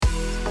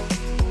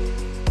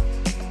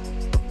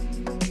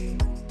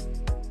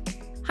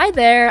Hi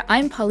there,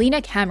 I'm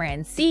Paulina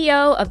Cameron,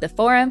 CEO of the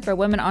Forum for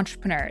Women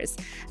Entrepreneurs,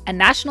 a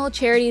national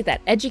charity that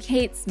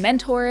educates,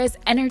 mentors,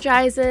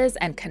 energizes,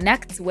 and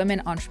connects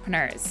women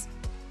entrepreneurs.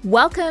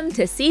 Welcome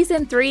to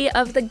Season 3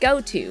 of The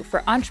Go-To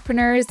for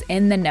Entrepreneurs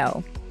in the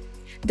Know.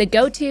 The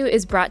Go-To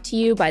is brought to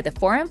you by the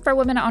Forum for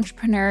Women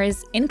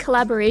Entrepreneurs in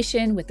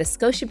collaboration with the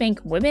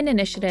Scotiabank Women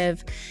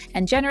Initiative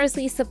and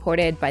generously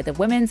supported by the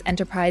Women's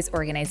Enterprise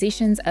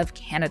Organizations of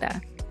Canada.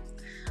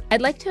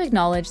 I'd like to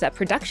acknowledge that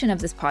production of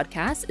this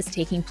podcast is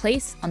taking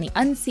place on the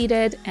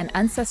unceded and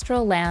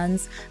ancestral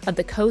lands of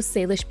the Coast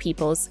Salish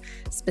peoples,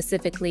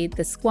 specifically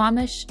the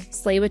Squamish,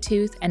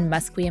 Tsleil-Waututh, and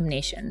Musqueam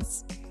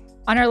nations.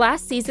 On our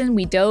last season,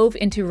 we dove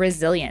into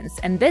resilience,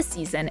 and this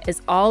season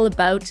is all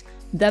about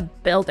the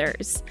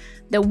builders,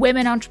 the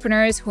women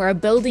entrepreneurs who are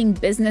building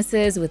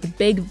businesses with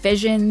big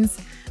visions,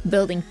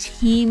 building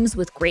teams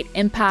with great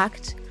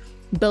impact,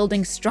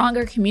 building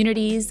stronger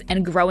communities,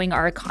 and growing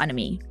our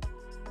economy.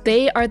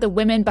 They are the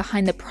women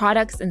behind the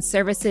products and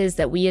services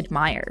that we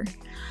admire.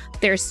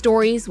 Their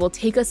stories will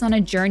take us on a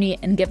journey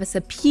and give us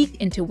a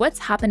peek into what's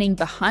happening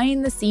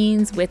behind the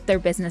scenes with their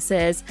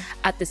businesses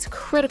at this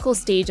critical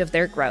stage of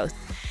their growth,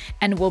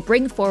 and will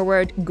bring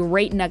forward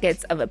great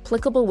nuggets of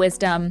applicable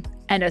wisdom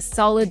and a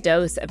solid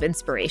dose of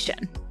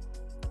inspiration.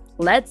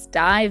 Let's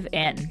dive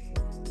in.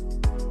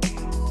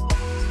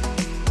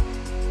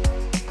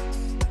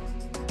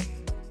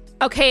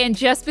 Okay, and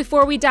just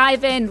before we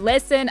dive in,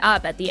 listen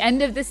up. At the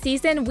end of the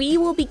season, we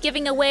will be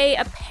giving away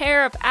a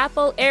pair of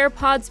Apple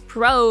AirPods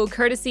Pro,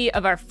 courtesy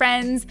of our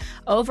friends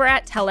over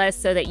at TELUS,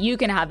 so that you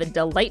can have a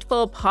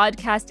delightful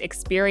podcast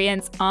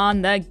experience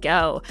on the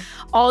go.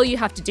 All you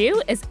have to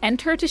do is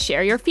enter to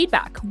share your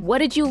feedback. What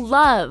did you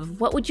love?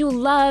 What would you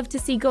love to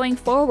see going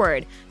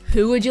forward?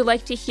 Who would you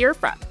like to hear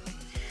from?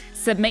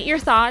 Submit your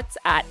thoughts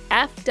at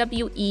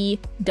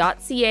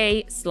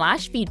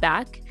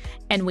fwe.ca/feedback,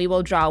 and we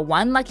will draw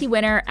one lucky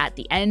winner at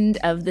the end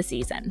of the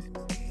season.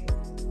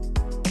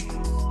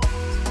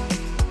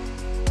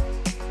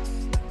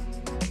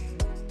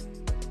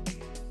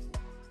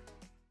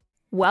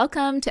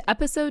 Welcome to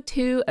episode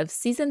 2 of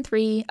season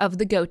 3 of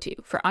The Go-To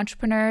for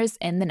Entrepreneurs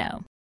in the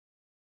Know.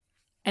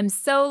 I'm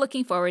so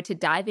looking forward to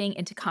diving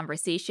into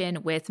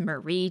conversation with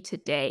Marie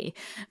today.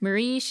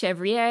 Marie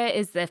Chevrier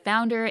is the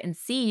founder and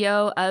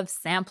CEO of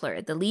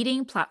Sampler, the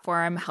leading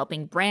platform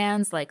helping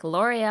brands like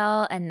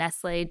L'Oreal and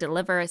Nestle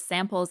deliver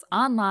samples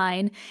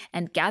online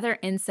and gather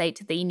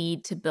insight they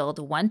need to build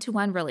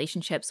one-to-one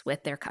relationships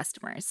with their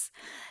customers.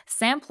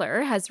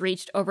 Sampler has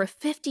reached over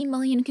 50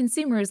 million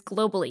consumers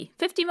globally.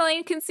 50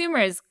 million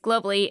consumers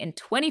globally in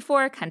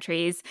 24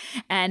 countries,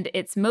 and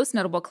its most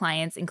notable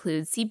clients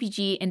include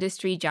CPG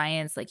industry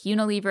giants like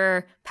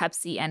Unilever,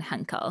 Pepsi, and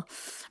Henkel.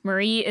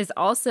 Marie is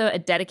also a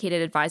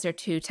dedicated advisor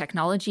to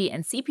technology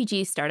and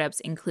CPG startups,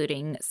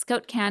 including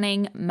Scout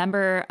Canning,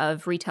 member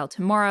of Retail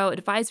Tomorrow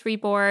Advisory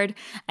Board,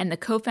 and the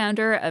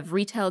co-founder of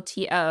Retail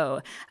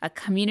TO, a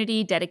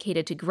community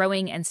dedicated to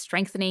growing and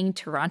strengthening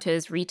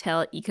Toronto's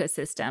retail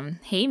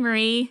ecosystem. Hey,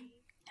 Marie.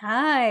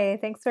 Hi,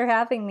 thanks for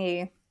having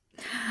me.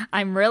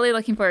 I'm really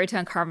looking forward to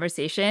a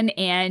conversation,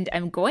 and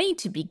I'm going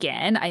to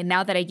begin.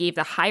 Now that I gave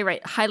the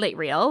highlight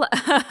reel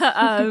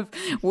of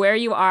where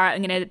you are,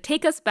 I'm going to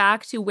take us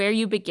back to where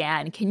you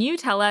began. Can you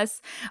tell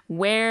us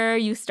where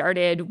you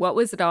started? What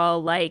was it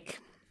all like?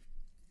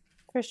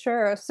 For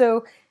sure.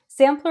 So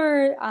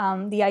Sampler,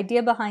 the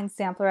idea behind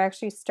Sampler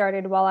actually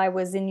started while I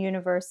was in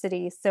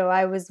university. So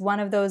I was one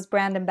of those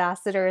brand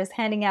ambassadors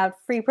handing out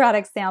free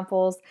product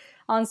samples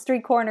on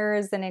street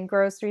corners and in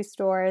grocery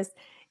stores.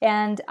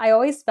 And I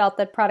always felt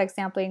that product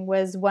sampling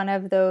was one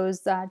of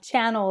those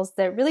channels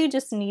that really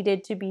just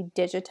needed to be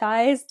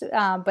digitized,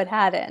 but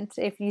hadn't.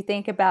 If you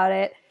think about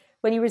it,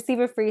 when you receive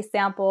a free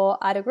sample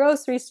at a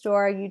grocery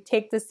store, you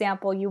take the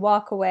sample, you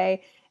walk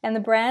away, and the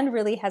brand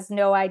really has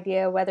no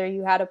idea whether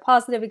you had a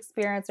positive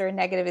experience or a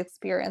negative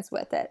experience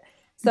with it.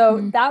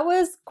 So that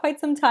was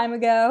quite some time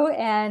ago,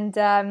 and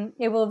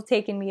it will have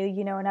taken me,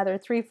 another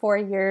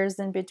 3-4 years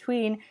in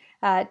between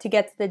to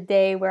get to the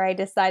day where I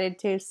decided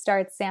to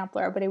start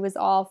Sampler. But it was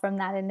all from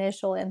that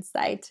initial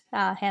insight,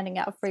 handing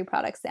out free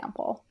product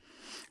sample.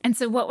 And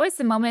so what was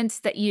the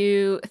moment that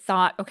you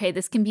thought, okay,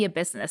 this can be a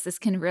business. This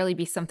can really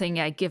be something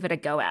I give it a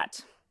go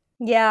at?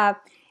 Yeah,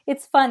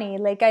 it's funny.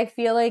 I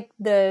feel like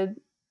the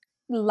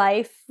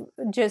life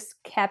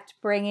just kept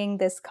bringing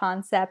this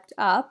concept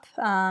up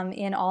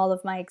in all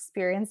of my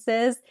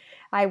experiences.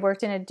 I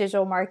worked in a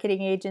digital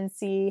marketing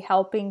agency,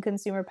 helping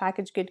consumer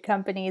packaged good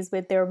companies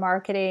with their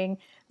marketing,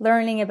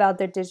 learning about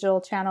their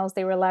digital channels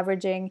they were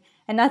leveraging,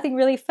 and nothing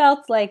really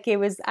felt like it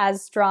was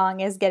as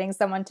strong as getting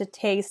someone to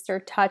taste or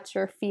touch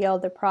or feel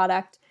the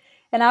product.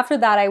 And after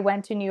that, I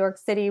went to New York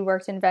City,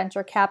 worked in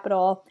venture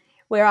capital,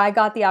 where I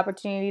got the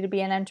opportunity to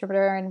be an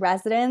entrepreneur in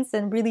residence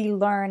and really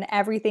learn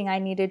everything I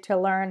needed to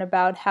learn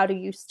about how do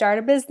you start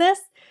a business.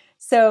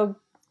 So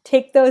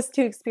take those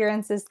two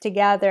experiences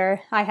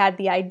together. I had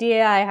the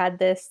idea, I had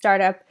the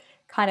startup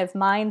kind of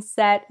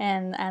mindset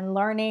and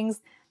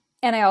learnings,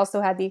 and I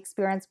also had the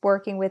experience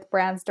working with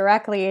brands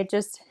directly. It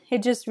just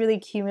really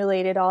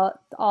accumulated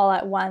all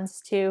at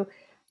once to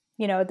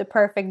the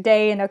perfect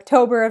day in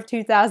October of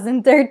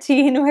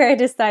 2013 where I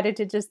decided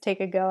to just take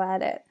a go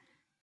at it.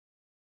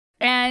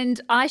 And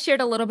I shared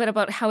a little bit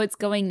about how it's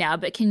going now,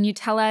 but can you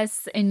tell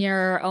us in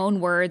your own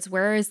words,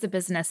 where is the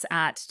business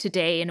at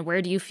today and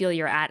where do you feel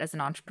you're at as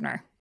an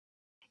entrepreneur?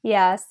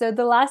 Yeah, so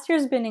the last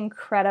year's been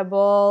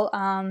incredible.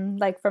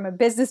 Like from a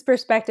business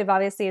perspective,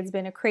 obviously it's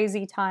been a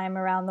crazy time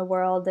around the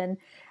world, and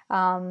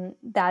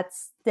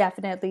that's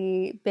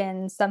definitely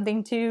been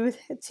something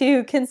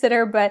to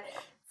consider. But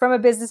from a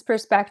business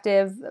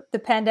perspective, the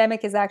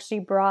pandemic has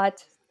actually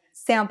brought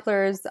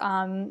Sampler's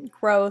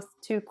growth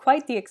to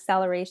quite the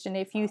acceleration.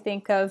 If you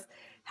think of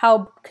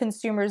how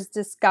consumers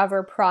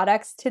discover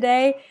products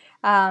today,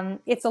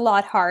 it's a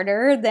lot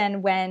harder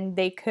than when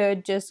they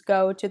could just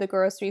go to the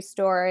grocery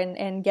store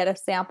and get a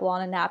sample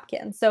on a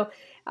napkin. So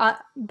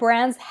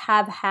brands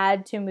have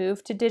had to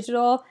move to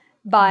digital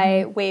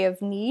by way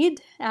of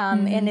need.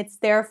 And it's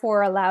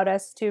therefore allowed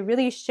us to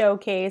really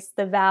showcase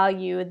the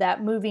value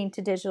that moving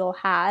to digital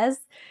has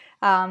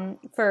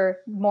for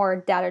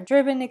more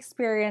data-driven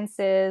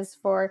experiences,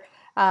 for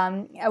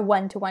a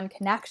one-to-one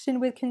connection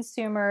with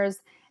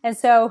consumers. And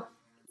so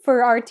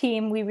for our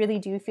team, we really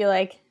do feel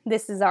like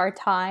this is our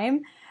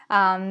time.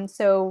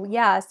 So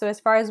as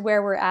far as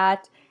where we're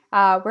at,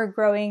 we're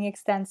growing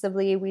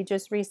extensively. We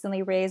just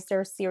recently raised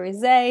our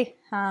Series A.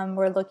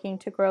 We're looking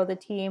to grow the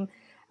team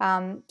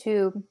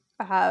to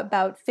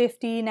about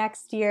 50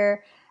 next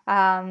year.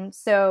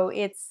 So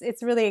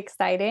it's really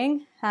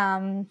exciting.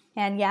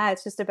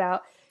 It's just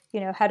about,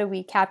 how do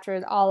we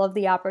capture all of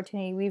the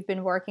opportunity we've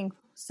been working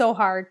so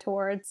hard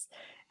towards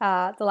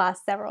the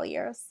last several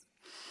years.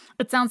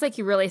 It sounds like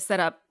you really set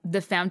up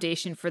the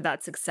foundation for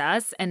that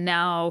success. And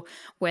now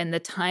when the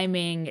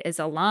timing is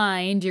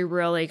aligned, you're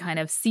really kind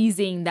of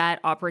seizing that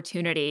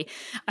opportunity.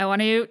 I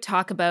want to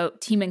talk about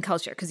team and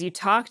culture because you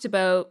talked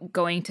about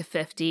going to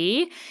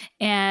 50.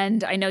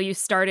 And I know you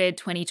started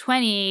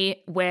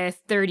 2020 with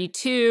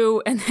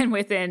 32. And then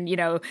within,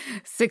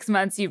 6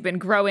 months, you've been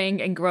growing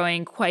and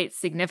growing quite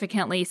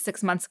significantly.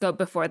 6 months ago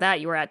before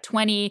that, you were at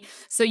 20.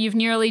 So you've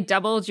nearly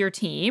doubled your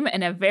team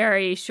in a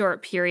very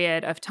short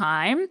period of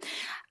time.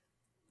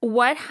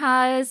 What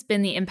has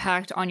been the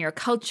impact on your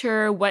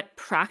culture? What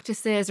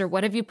practices or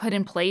what have you put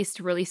in place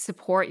to really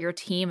support your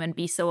team and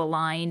be so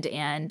aligned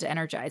and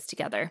energized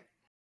together?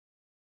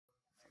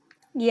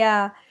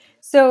 Yeah.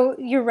 So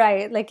you're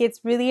right. Like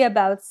it's really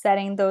about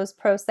setting those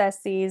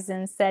processes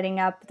and setting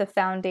up the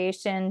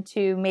foundation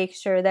to make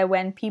sure that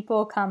when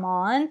people come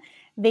on,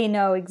 they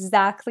know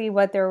exactly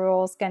what their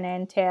role is going to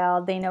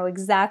entail. They know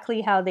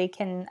exactly how they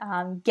can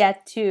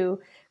get to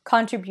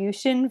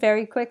contribution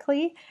very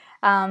quickly.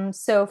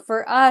 So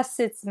for us,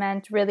 it's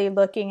meant really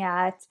looking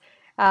at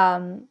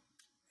what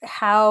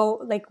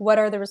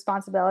are the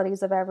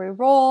responsibilities of every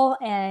role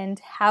and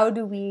how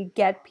do we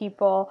get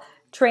people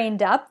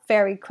trained up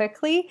very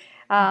quickly.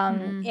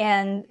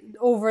 And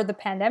over the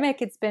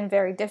pandemic, it's been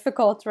very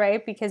difficult,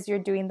 right? Because you're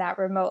doing that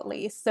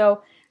remotely.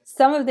 So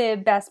some of the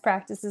best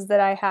practices that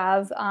I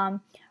have,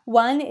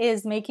 one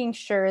is making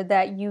sure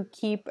that you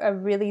keep a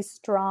really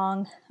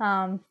strong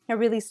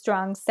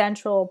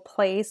central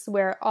place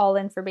where all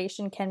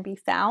information can be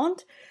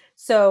found.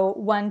 So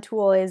one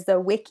tool is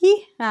the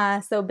wiki.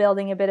 So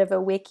building a bit of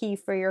a wiki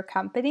for your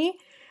company.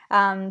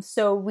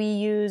 So we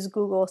use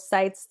Google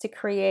Sites to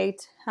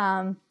create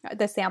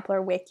the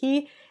Sampler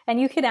wiki, and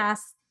you can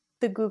ask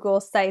the Google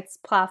Sites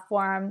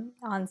platform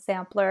on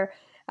Sampler,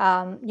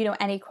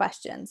 any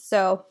questions.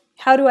 So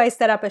how do I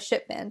set up a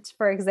shipment,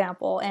 for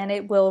example, and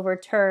it will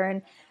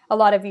return a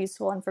lot of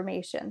useful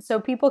information. So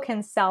people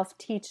can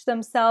self-teach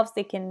themselves.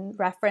 They can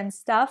reference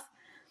stuff.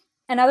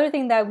 Another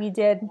thing that we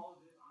did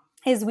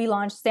is we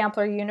launched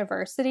Sampler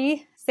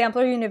University.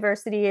 Sampler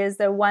University is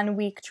a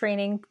 1-week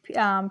training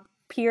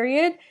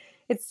period.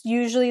 It's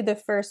usually the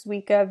first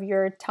week of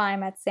your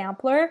time at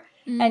Sampler,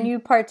 and you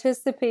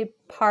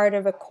participate part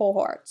of a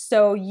cohort.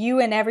 So you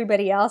and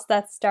everybody else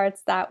that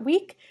starts that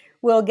week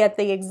will get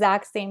the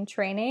exact same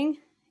training,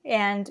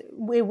 and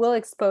we will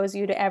expose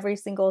you to every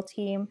single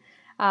team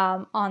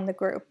on the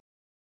group.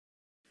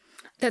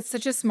 That's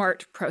such a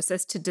smart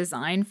process to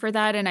design for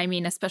that. And I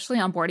mean, especially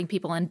onboarding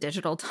people in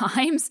digital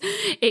times,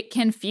 it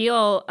can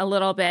feel a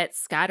little bit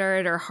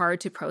scattered or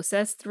hard to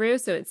process through.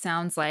 So it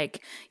sounds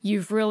like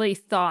you've really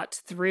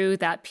thought through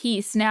that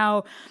piece.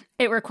 Now,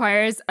 it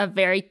requires a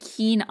very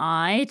keen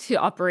eye to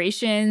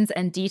operations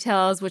and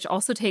details, which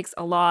also takes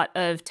a lot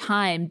of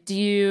time.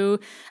 Did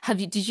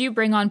you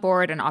bring on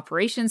board an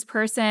operations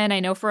person? I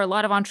know for a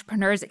lot of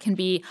entrepreneurs, it can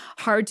be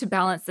hard to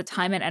balance the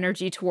time and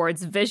energy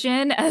towards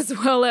vision as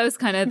well as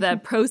kind of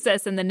the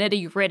process and the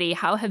nitty gritty.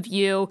 How have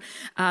you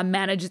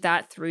managed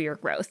that through your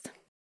growth?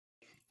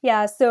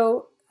 Yeah,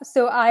 so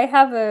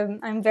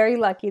I'm very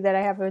lucky that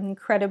I have an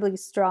incredibly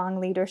strong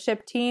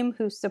leadership team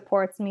who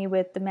supports me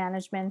with the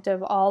management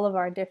of all of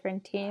our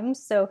different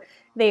teams. So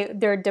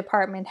they're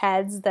department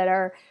heads that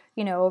are,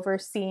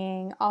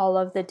 overseeing all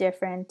of the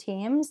different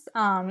teams.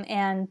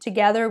 And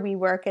together we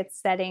work at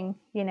setting,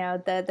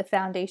 the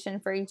foundation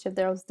for each of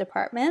those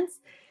departments.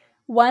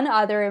 one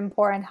other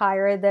important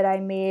hire that I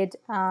made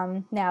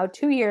now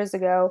 2 years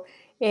ago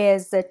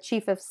is the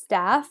chief of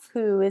staff,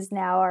 who is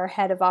now our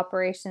head of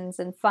operations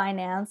and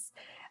finance.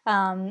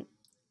 Um,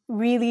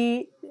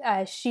 really,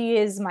 she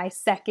is my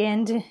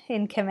second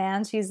in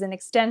command. She's an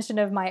extension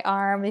of my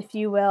arm, if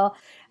you will.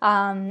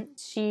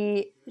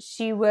 She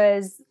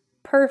was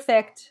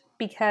perfect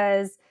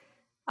because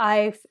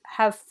I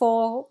have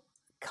full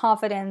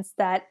confidence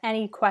that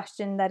any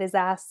question that is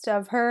asked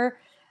of her,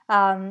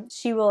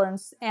 she will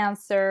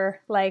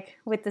answer like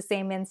with the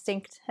same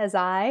instinct as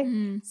I.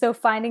 So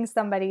finding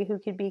somebody who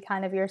could be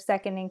kind of your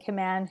second in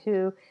command,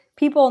 who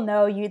people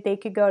know they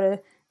could go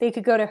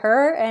to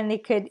her, and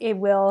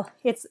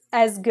it's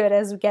as good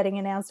as getting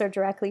an answer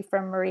directly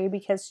from Marie,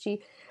 because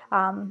she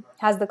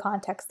has the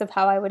context of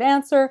how I would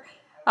answer.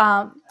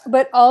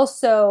 But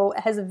also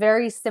has a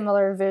very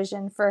similar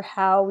vision for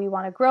how we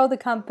want to grow the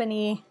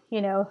company,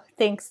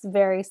 thinks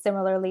very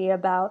similarly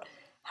about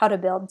how to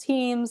build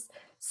teams.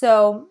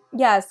 So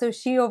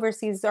she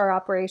oversees our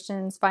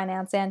operations,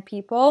 finance, and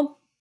people.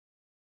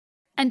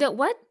 And at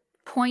what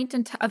point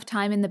of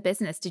time in the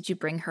business did you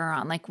bring her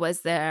on? Like,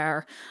 was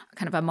there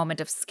kind of a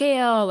moment of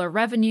scale or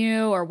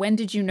revenue, or when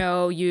did you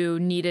know you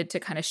needed to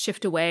kind of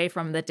shift away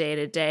from the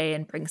day-to-day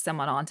and bring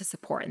someone on to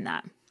support in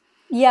that?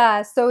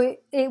 Yeah, so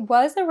it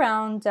was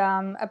around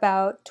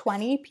about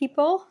 20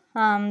 people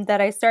that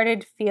I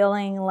started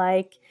feeling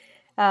like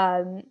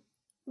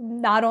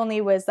not only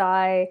was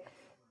I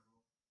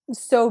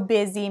so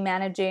busy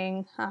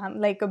managing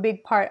like a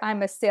big part,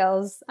 I'm a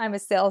sales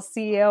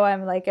CEO.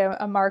 I'm like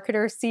a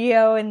marketer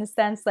CEO in the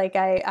sense, like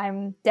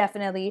I'm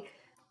definitely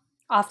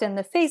often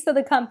the face of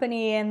the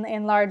company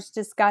in large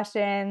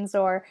discussions,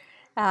 or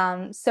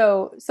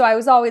so I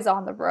was always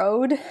on the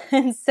road.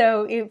 And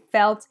so it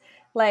felt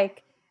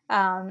like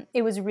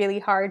it was really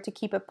hard to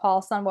keep a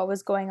pulse on what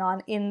was going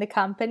on in the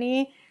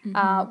company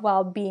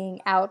while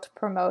being out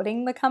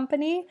promoting the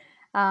company.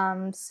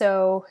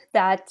 So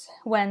that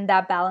when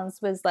that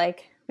balance was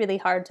like really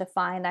hard to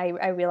find,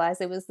 I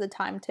realized it was the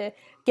time to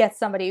get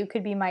somebody who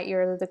could be my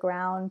ear to the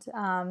ground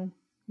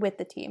with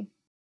the team.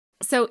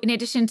 So in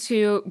addition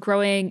to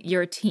growing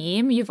your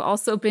team, you've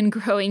also been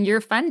growing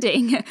your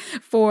funding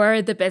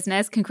for the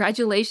business.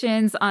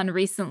 Congratulations on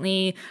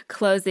recently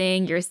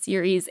closing your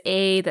Series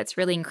A. That's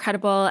really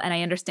incredible. And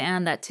I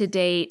understand that to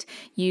date,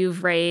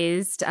 you've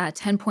raised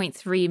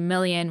 $10.3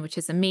 million, which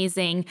is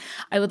amazing.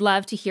 I would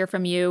love to hear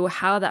from you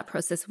how that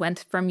process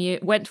went for you.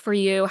 What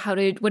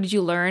did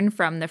you learn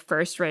from the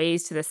first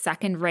raise to the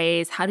second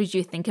raise? How did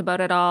you think about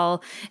it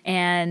all?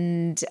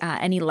 And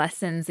any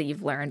lessons that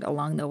you've learned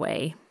along the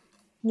way?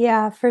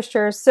 Yeah, for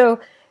sure. So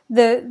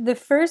the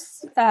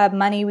first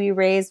money we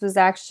raised was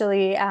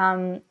actually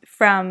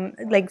from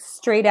like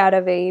straight out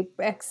of a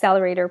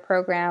accelerator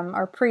program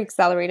or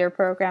pre-accelerator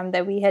program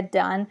that we had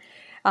done.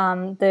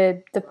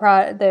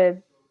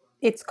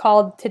 It's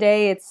called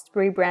today. It's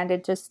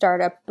rebranded to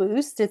Startup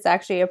Boost. It's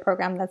actually a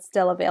program that's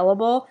still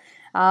available.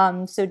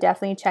 So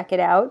definitely check it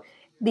out.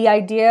 The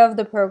idea of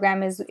the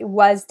program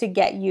was to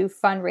get you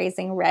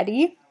fundraising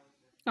ready.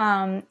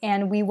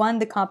 And we won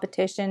the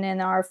competition,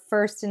 and our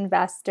first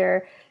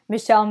investor,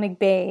 Michelle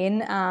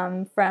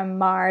McBain, from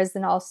Mars,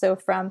 and also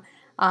from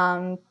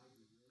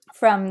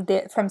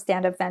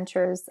Stand Up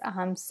Ventures,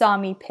 saw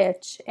me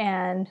pitch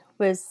and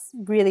was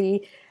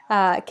really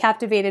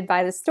captivated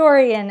by the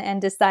story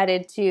and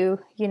decided to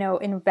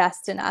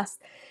invest in us.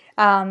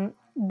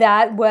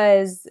 That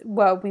was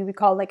what we would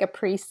call like a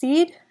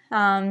pre-seed,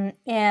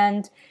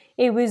 and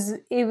it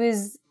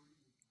was.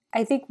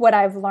 I think what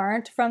I've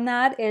learned from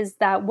that is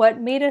that what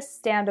made us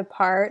stand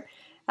apart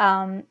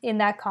in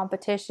that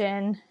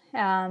competition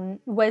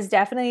was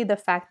definitely the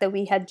fact that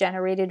we had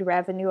generated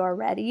revenue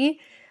already.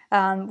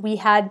 We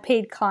had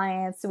paid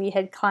clients. We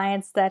had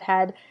clients that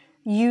had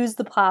used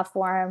the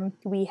platform.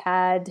 We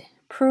had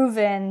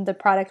proven the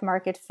product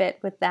market fit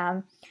with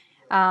them,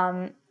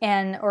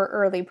 or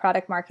early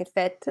product market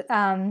fit.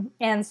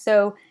 And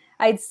so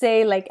I'd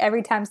say, like,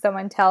 every time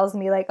someone tells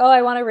me like, oh,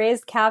 I want to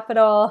raise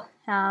capital,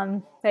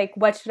 like,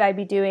 what should I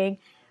be doing?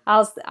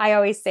 I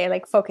always say,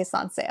 like, focus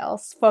on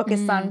sales,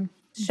 focus on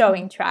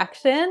showing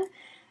traction,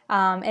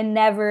 and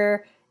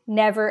never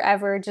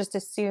ever just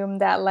assume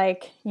that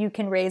like you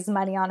can raise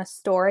money on a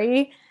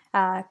story.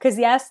 Cause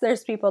yes,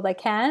 there's people that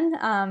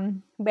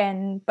can,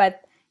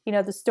 but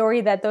the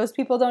story that those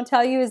people don't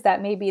tell you is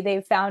that maybe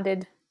they've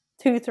founded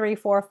 2, 3,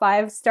 4,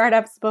 5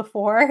 startups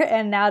before,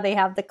 and now they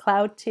have the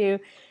clout to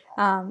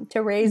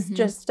raise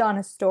just on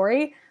a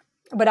story.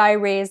 But I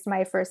raised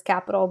my first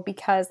capital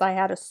because I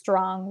had a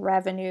strong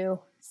revenue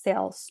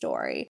sales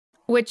story.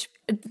 Which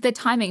the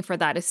timing for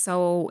that is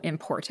so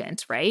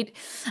important, right?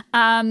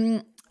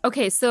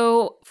 Okay,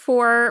 so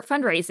for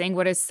fundraising,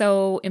 what is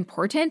so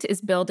important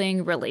is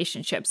building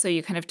relationships. So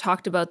you kind of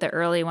talked about the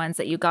early ones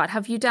that you got.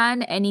 Have you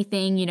done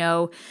anything,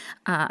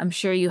 I'm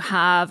sure you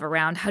have,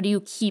 around how do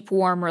you keep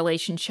warm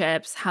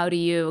relationships? How do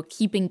you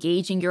keep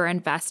engaging your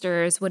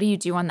investors? What do you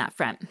do on that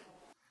front?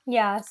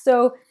 Yeah,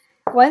 so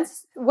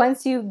once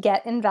you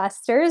get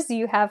investors,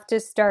 you have to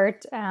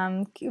start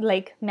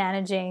like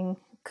managing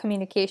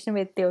communication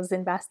with those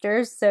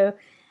investors. So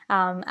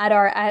at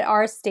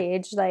our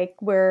stage, like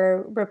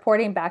we're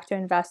reporting back to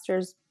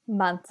investors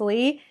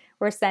monthly.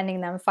 We're sending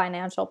them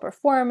financial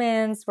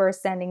performance. We're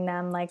sending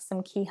them like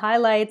some key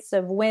highlights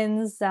of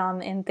wins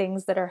and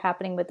things that are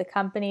happening with the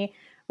company.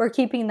 We're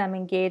keeping them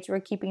engaged. We're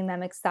keeping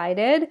them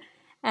excited.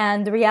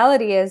 And the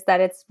reality is that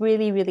it's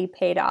really, really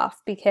paid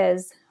off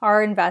because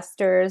our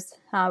investors,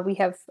 we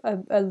have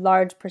a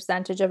large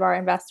percentage of our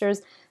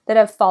investors that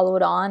have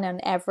followed on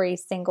every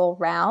single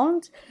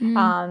round.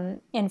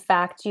 In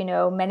fact,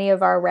 many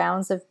of our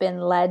rounds have been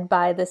led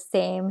by the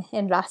same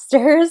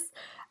investors.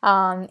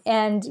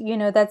 And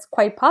that's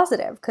quite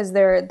positive because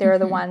they're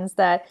the ones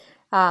that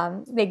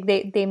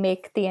they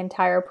make the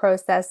entire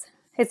process.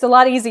 It's a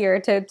lot easier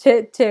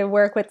to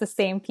work with the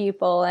same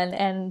people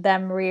and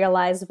them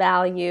realize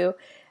value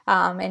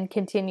and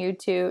continue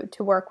to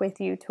work with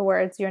you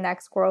towards your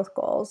next growth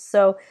goals.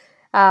 So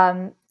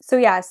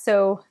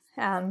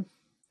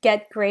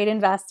get great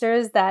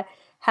investors that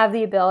have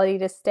the ability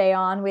to stay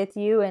on with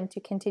you and to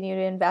continue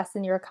to invest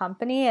in your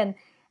company. And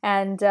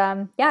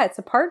it's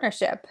a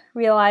partnership.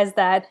 Realize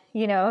that,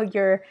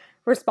 you're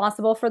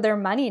responsible for their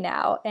money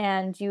now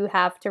and you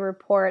have to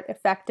report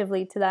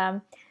effectively to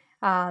them.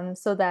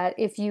 So that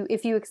if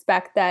you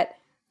expect that,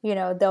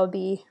 they'll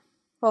be,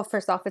 well,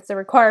 first off, it's a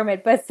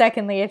requirement, but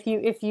secondly,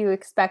 if you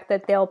expect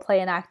that they'll play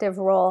an active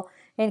role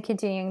in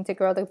continuing to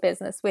grow the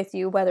business with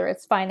you, whether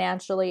it's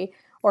financially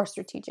or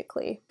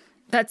strategically.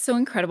 That's so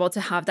incredible to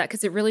have that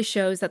because it really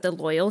shows that the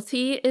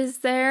loyalty is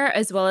there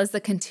as well as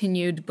the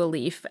continued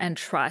belief and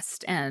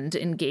trust and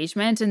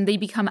engagement. And they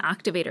become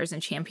activators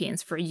and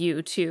champions for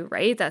you too,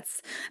 right?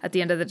 That's at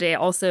the end of the day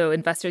also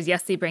investors.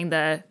 Yes, they bring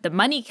the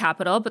money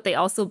capital, but they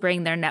also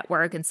bring their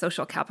network and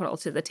social capital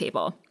to the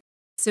table.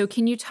 So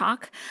can you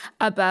talk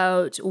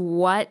about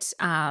what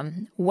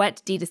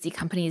D2C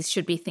companies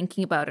should be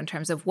thinking about in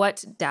terms of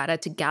what data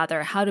to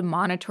gather, how to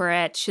monitor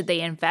it? Should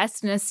they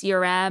invest in a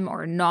CRM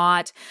or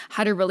not?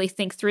 How to really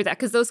think through that?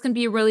 Because those can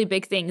be really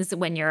big things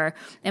when you're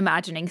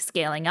imagining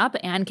scaling up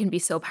and can be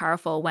so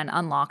powerful when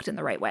unlocked in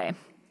the right way.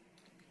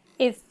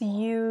 I'm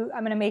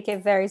going to make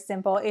it very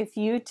simple. If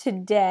you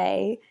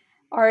today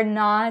are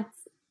not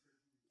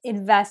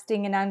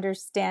investing in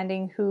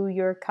understanding who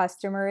your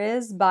customer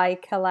is by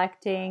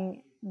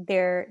collecting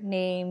their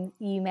name,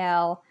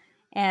 email,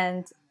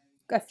 and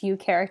a few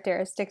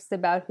characteristics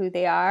about who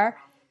they are,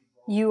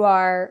 you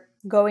are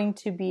going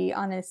to be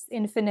on this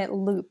infinite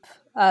loop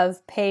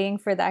of paying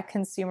for that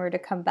consumer to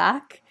come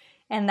back.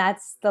 And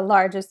that's the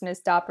largest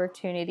missed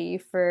opportunity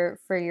for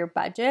your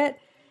budget.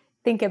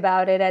 Think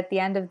about it at the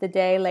end of the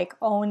day, like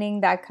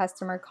owning that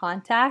customer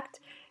contact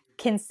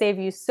can save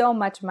you so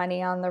much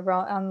money on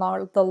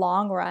the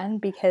long run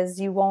because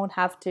you won't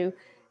have to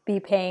be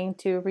paying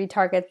to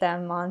retarget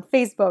them on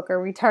Facebook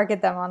or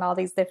retarget them on all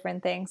these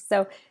different things.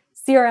 So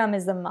CRM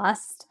is a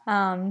must.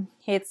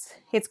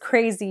 It's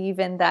crazy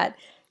even that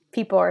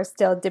people are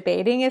still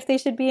debating if they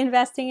should be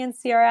investing in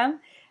CRM.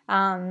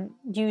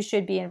 You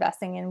should be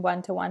investing in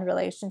one-to-one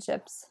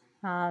relationships.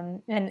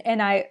 And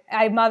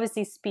I'm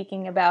obviously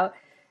speaking about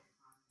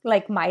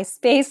like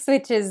MySpace,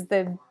 which is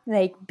the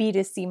like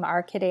B2C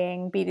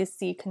marketing,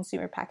 B2C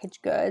consumer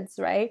packaged goods,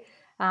 right?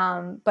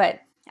 But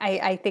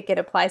I think it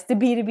applies to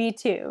B2B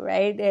too,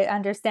 right?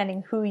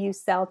 Understanding who you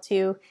sell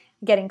to,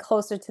 getting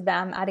closer to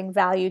them, adding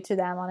value to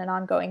them on an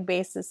ongoing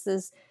basis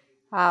is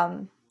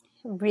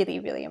really,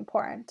 really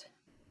important.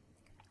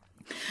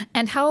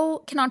 And how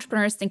can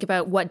entrepreneurs think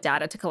about what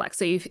data to collect?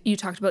 So you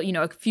talked about,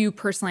 a few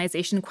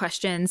personalization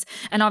questions.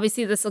 And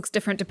obviously this looks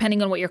different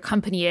depending on what your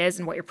company is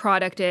and what your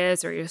product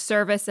is or your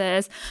service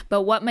is.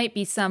 But what might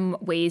be some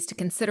ways to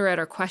consider it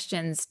or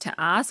questions to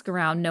ask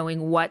around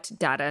knowing what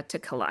data to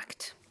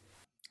collect?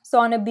 So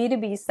on a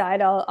B2B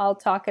side, I'll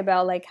talk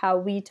about like how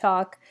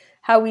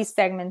we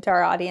segment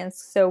our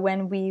audience. So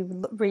when we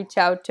reach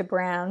out to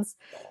brands,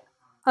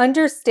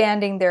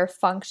 understanding their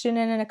function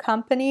in a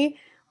company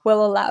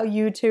will allow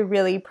you to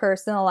really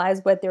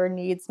personalize what their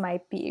needs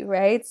might be,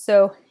 right?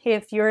 So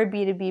if you're a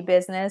B2B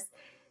business,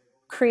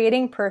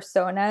 creating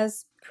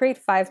personas, create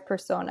 5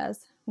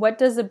 personas. What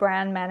does a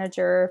brand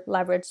manager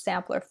leverage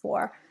Sampler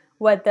for?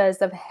 What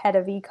does a head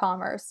of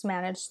e-commerce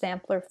manage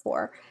Sampler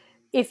for?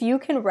 If you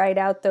can write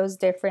out those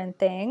different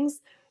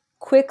things,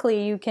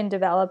 quickly you can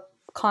develop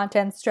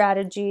content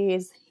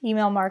strategies,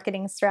 email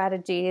marketing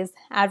strategies,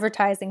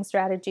 advertising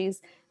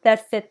strategies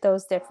that fit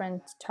those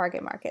different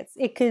target markets.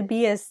 It could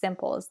be as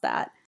simple as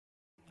that.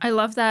 I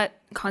love that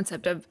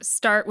concept of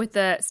start with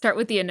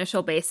the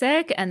initial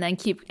basic and then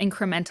keep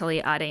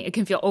incrementally adding. It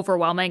can feel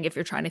overwhelming if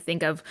you're trying to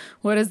think of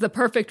what is the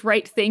perfect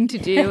right thing to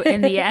do in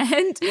the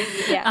end.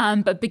 Yeah.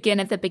 But begin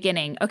at the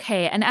beginning.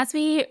 Okay. And as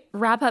we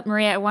wrap up,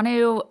 Maria, I want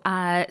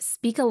to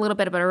speak a little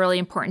bit about a really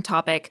important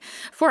topic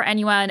for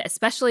anyone,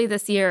 especially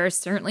this year,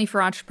 certainly for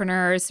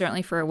entrepreneurs,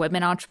 certainly for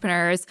women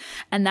entrepreneurs,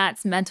 and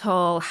that's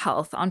mental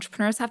health.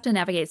 Entrepreneurs have to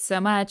navigate so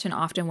much, and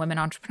often women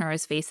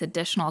entrepreneurs face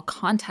additional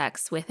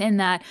contexts within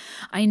that.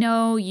 I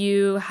know you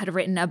you had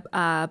written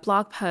a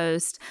blog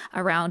post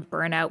around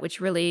burnout,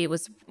 which really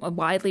was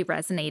widely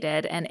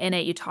resonated. And in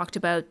it, you talked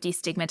about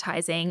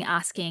destigmatizing,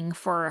 asking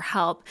for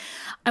help.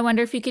 I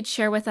wonder if you could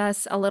share with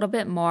us a little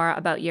bit more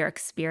about your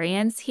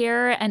experience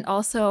here, and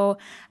also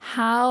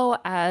how,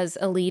 as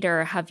a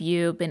leader, have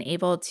you been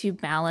able to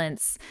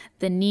balance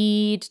the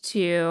need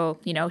to,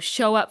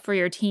 show up for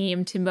your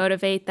team, to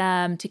motivate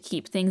them, to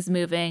keep things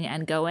moving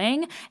and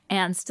going,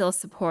 and still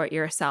support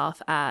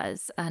yourself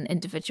as an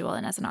individual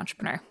and as an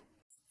entrepreneur?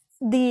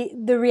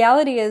 The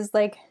reality is,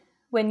 like,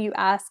 when you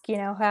ask,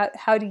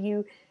 how do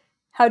you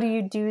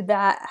do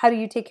that? How do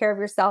you take care of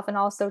yourself and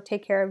also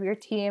take care of your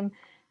team?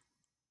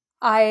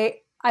 I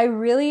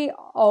really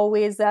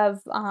always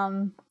have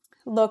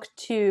looked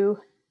to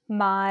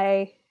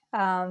my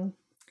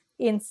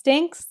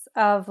instincts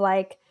of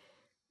like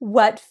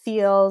what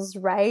feels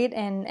right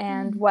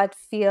and what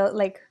feel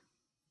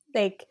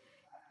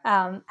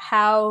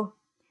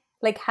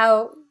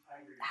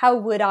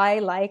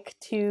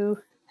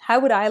how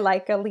would I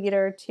like a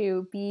leader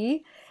to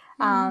be?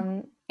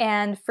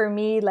 And for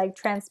me, like,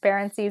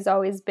 transparency has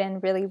always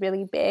been really,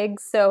 really big.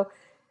 So,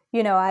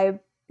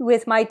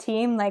 with my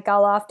team, like,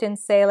 I'll often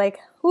say like,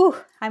 "Ooh,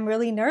 I'm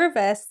really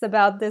nervous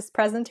about this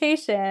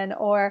presentation,"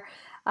 or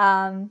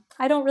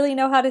 "I don't really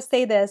know how to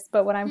say this,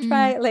 but when I'm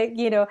trying,"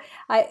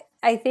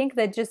 I think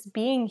that just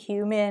being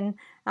human,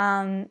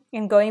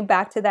 and going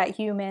back to that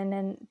human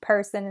and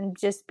person, and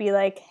just be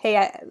like,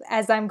 hey,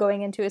 as I'm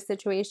going into a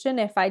situation,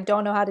 if I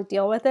don't know how to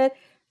deal with it,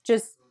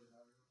 just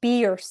be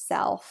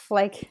yourself,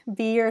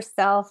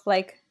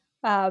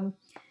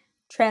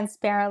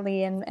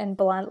 transparently and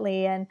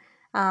bluntly. And,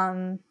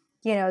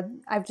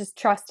 I've just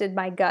trusted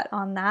my gut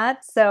on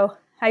that. So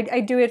I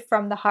do it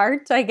from the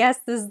heart, I guess,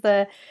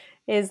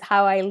 is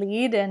how I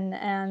lead. And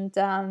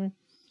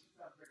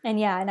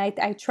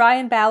I try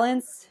and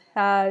balance,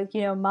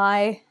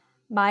 my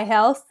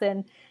health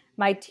and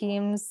my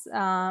team's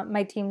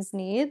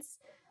needs.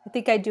 I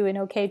think I do an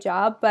okay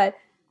job, but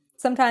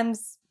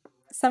sometimes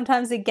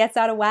it gets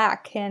out of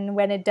whack, and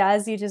when it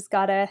does, you just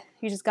gotta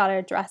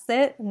address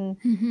it and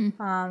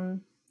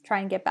try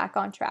and get back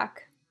on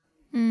track.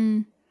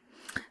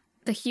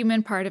 The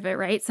human part of it,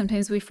 right?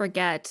 Sometimes we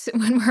forget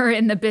when we're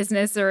in the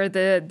business or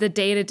the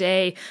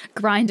day-to-day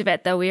grind of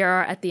it that we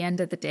are, at the end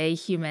of the day,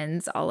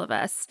 humans, all of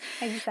us.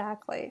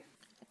 Exactly.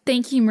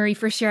 Thank you, Marie,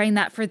 for sharing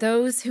that. For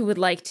those who would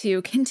like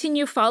to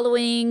continue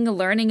following,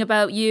 learning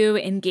about you,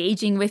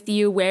 engaging with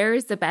you, where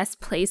is the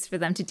best place for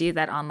them to do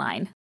that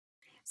online?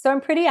 So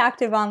I'm pretty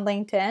active on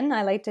LinkedIn.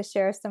 I like to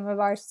share some of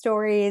our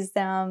stories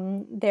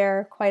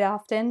there quite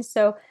often.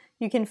 So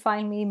you can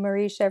find me,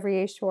 Marie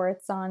Chevrier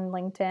Schwartz, on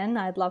LinkedIn.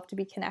 I'd love to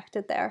be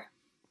connected there.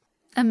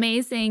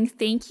 Amazing.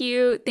 Thank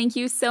you. Thank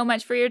you so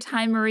much for your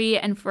time, Marie,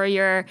 and for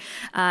your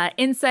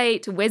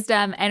insight,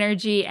 wisdom,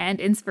 energy, and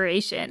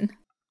inspiration.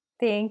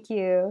 Thank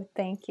you.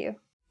 Thank you.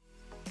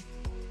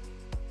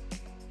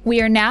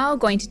 We are now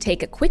going to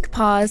take a quick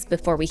pause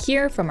before we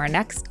hear from our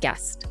next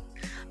guest.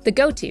 The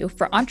go-to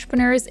for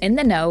entrepreneurs in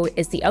the know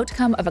is the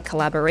outcome of a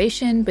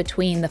collaboration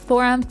between the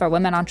Forum for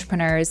Women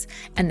Entrepreneurs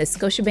and the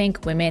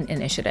Scotiabank Women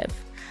Initiative.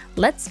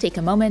 Let's take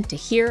a moment to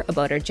hear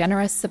about our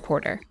generous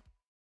supporter.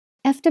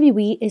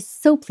 FWE is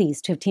so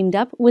pleased to have teamed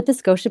up with the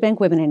Scotiabank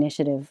Women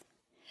Initiative.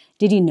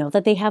 Did you know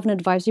that they have an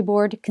advisory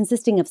board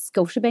consisting of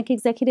Scotiabank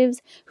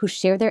executives who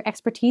share their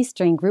expertise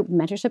during group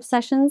mentorship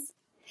sessions?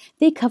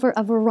 They cover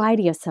a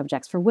variety of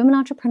subjects for women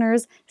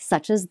entrepreneurs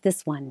such as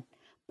this one,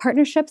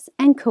 partnerships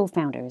and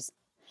co-founders.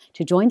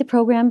 To join the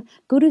program,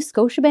 go to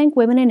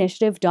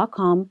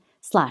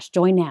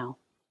scotiabankwomeninitiative.com/join now.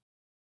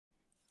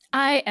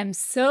 I am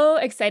so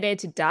excited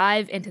to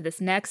dive into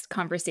this next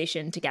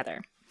conversation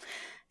together.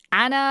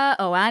 Anna,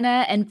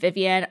 Oana, and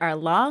Vivian are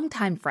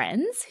longtime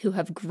friends who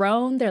have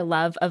grown their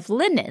love of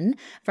linen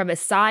from a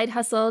side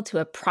hustle to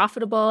a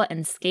profitable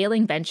and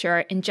scaling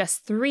venture in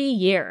just 3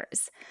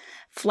 years.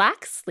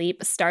 Flax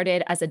Sleep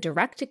started as a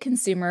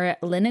direct-to-consumer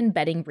linen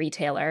bedding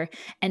retailer,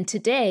 and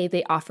today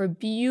they offer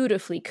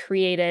beautifully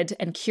created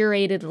and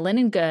curated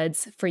linen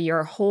goods for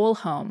your whole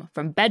home,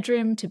 from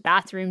bedroom to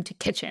bathroom to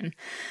kitchen.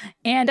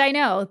 And I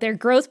know their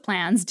growth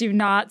plans do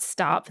not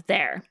stop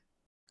there.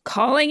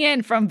 Calling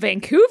in from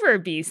Vancouver,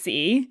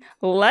 BC,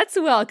 let's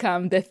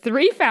welcome the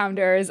 3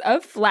 founders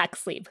of Flax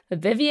Sleep,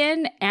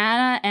 Vivian,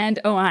 Anna, and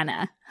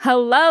Oana.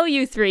 Hello,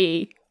 you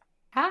 3.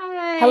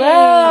 Hi.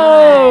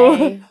 Hello.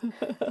 Hi.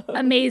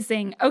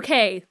 Amazing.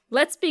 Okay,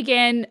 let's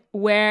begin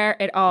where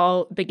it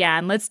all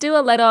began. Let's do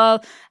a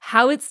little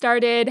how it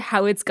started,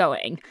 how it's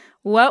going.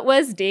 What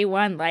was day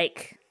one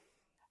like?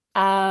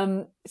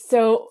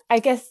 So I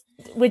guess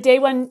day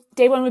one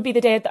would be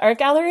the day at the art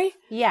gallery?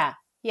 Yeah.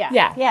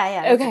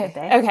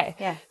 Okay.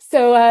 Yeah.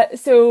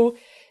 So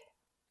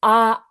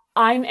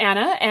I'm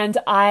Anna, and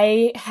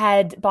I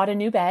had bought a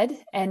new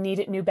bed and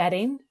needed new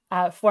bedding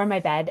for my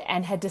bed,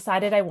 and had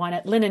decided I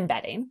wanted linen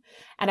bedding,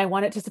 and I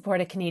wanted to support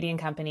a Canadian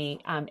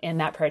company in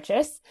that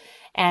purchase.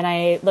 And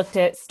I looked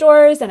at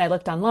stores and I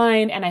looked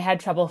online, and I had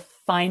trouble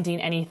finding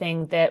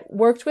anything that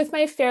worked with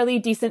my fairly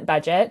decent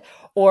budget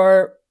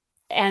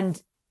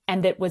and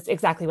and it was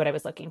exactly what I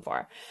was looking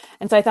for.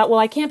 And so I thought, well,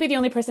 I can't be the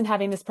only person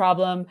having this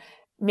problem.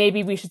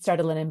 Maybe we should start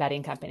a linen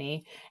bedding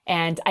company.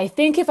 And I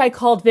think if I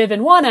called Viv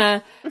and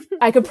Juana,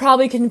 I could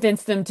probably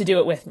convince them to do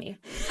it with me.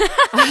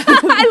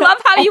 I love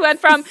how you went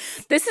from,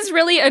 this is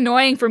really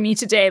annoying for me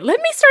today. Let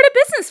me start a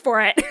business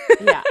for it.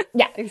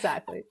 Yeah,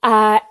 exactly.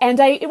 And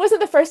it wasn't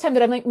the first time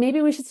that I'm like,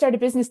 maybe we should start a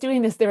business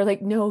doing this. They were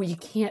like, no, you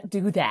can't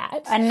do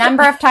that. A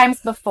number of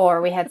times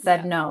before we had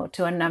said no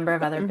to a number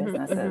of other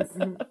businesses.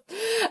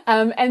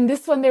 And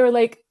this one, they were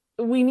like,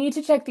 we need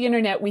to check the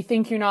internet. We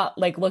think you're not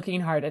like looking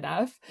hard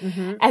enough.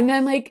 And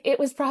then like, it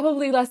was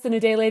probably less than a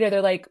day later.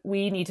 They're like,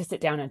 we need to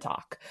sit down and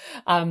talk.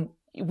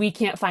 We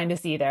can't find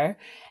us either.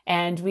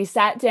 And we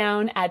sat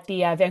down at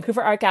the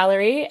Vancouver Art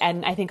Gallery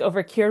and I think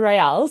over Cure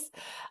Royales.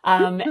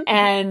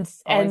 And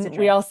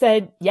we all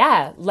said,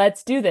 yeah,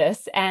 let's do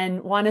this.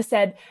 And Juana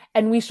said,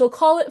 and we shall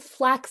call it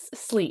Flax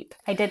Sleep.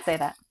 I did say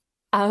that.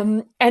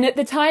 And at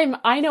the time,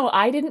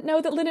 I didn't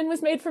know that linen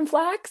was made from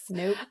flax.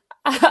 Nope.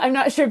 I'm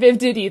not sure Viv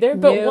did either,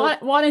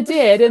 but Juana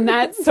did. And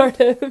that's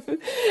sort of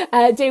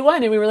day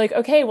one. And we were like,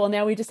 okay, well,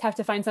 now we just have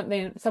to find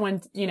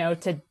someone,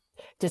 to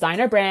design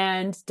our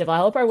brand,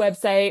 develop our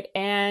website,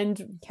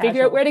 and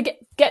figure out where to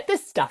get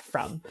this stuff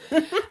from.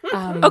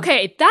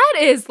 Okay, that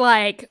is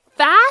like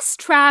fast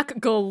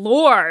track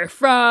galore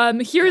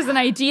from here's an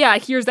idea,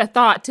 here's a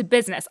thought to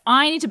business.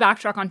 I need to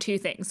backtrack on two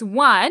things.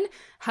 One,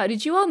 how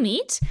did you all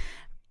meet?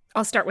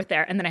 I'll start with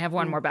there, and then I have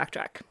one more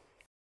backtrack.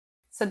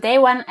 So day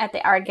one at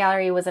the art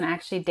gallery wasn't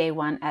actually day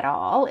one at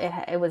all.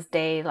 It was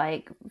day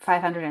like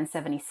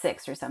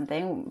 576 or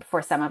something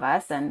for some of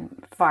us,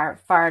 and far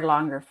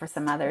longer for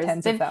some others.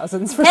 Tens of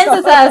thousands.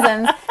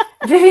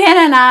 Vivian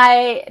and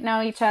I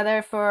know each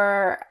other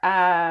for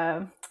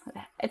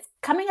it's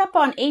coming up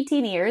on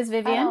 18 years.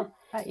 Vivian,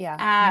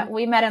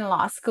 we met in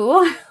law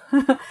school.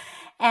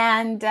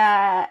 And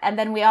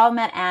then we all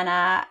met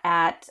Anna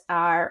at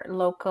our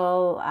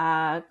local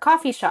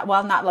coffee shop.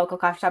 Well, not local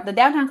coffee shop, the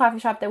downtown coffee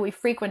shop that we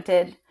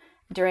frequented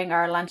during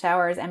our lunch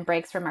hours and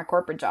breaks from our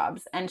corporate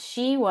jobs. And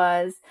she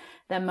was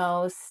the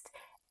most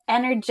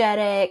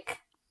energetic,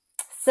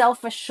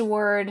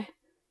 self-assured,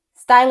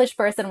 stylish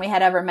person we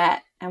had ever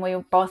met. And we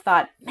both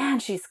thought, man,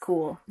 she's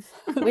cool.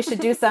 We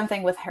should do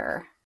something with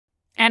her.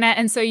 Anna,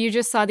 and so you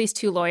just saw these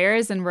two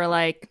lawyers and were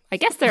like, I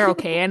guess they're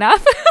okay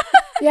enough.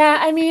 Yeah,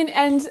 I mean,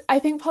 and I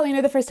think,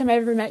 Paulina, the first time I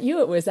ever met you,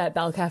 it was at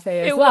Belle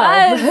Cafe as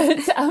well.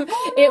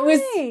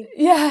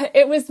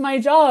 It was my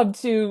job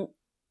to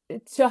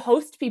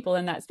host people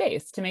in that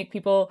space, to make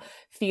people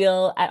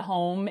feel at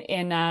home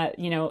in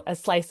a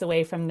slice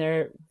away from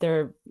their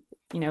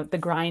the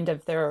grind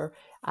of their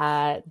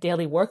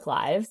daily work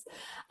lives.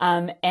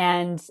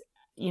 And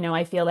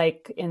I feel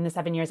like in the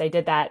 7 years I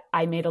did that,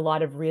 I made a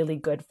lot of really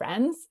good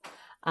friends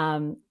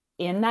in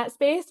that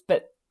space,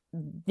 but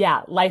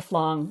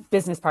lifelong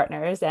business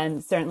partners.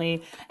 And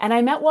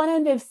I met Juana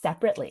and Viv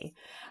separately.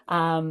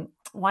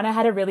 Juana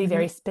had a really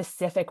very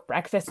specific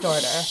breakfast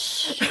order.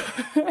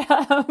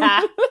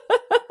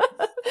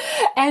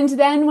 And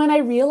then when I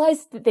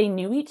realized that they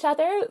knew each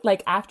other,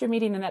 like after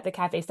meeting them at the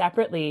cafe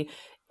separately,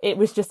 it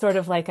was just sort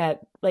of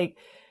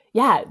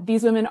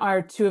these women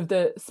are two of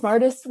the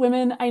smartest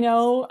women I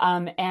know.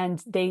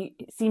 And they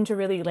seem to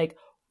really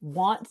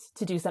want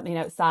to do something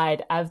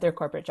outside of their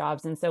corporate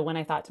jobs. And so when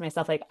I thought to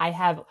myself, I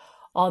have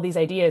all these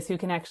ideas, who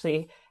can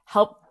actually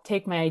help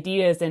take my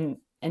ideas and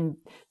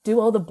do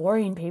all the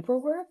boring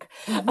paperwork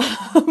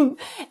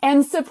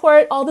and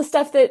support all the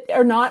stuff that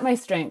are not my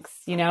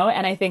strengths,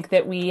 And I think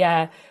that we,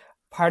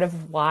 part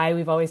of why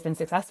we've always been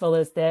successful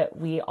is that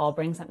we all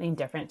bring something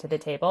different to the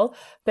table,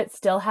 but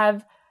still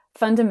have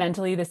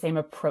fundamentally the same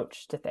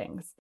approach to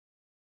things.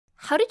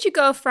 How did you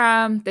go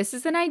from this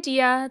is an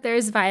idea,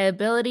 there's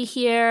viability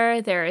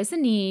here, there is a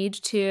need,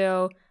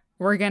 to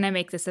we're going to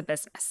make this a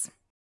business?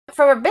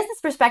 From a business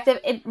perspective,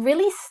 it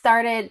really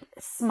started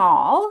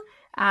small.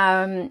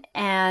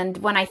 And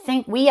when I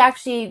think we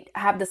actually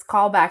have this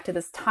callback to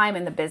this time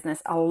in the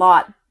business a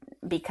lot,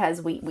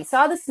 because we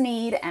saw this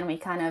need and we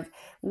kind of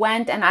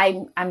went, and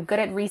I'm good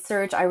at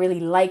research. I really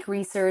like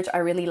research. I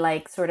really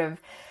like sort of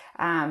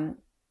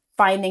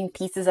finding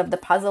pieces of the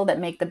puzzle that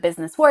make the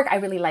business work. I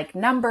really like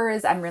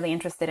numbers. I'm really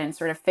interested in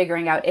sort of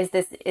figuring out, is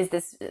this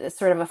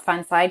sort of a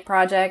fun side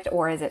project,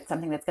 or is it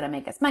something that's going to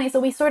make us money?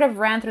 So we sort of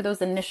ran through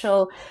those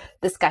initial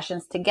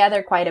discussions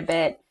together quite a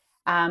bit.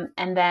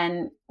 And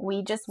then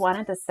we just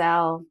wanted to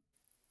sell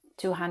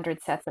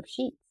 200 sets of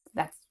sheets.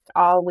 That's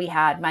all we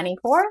had money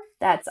for.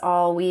 That's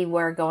all we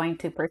were going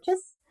to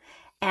purchase.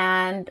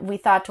 And we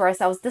thought to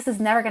ourselves, this is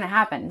never going to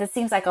happen. This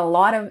seems like a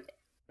lot of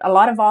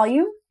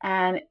volume.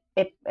 And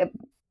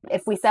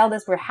if we sell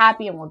this, we're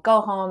happy and we'll go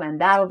home and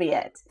that'll be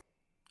it.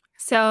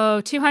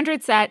 So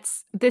 200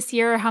 sets this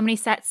year. How many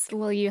sets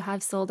will you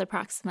have sold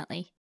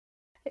approximately?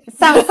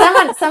 Someone.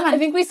 I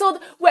think we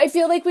sold. I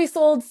feel like we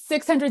sold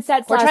 600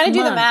 sets. We're trying to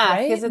do the math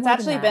because it's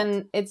actually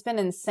been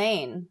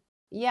insane.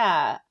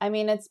 Yeah, I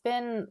mean it's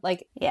been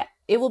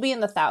it will be in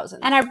the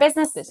thousands. And our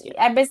business this year.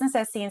 Our business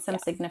has seen some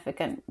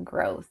significant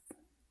growth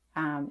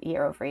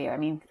year over year. I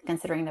mean,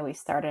 considering that we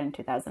started in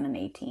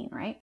 2018,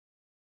 right?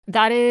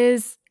 That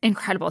is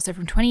incredible. So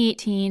from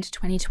 2018 to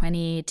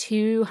 2020,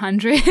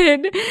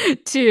 200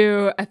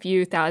 to a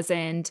few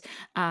thousand,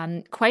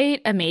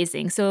 quite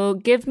amazing. So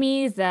give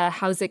me the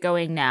how's it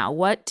going now?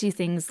 What do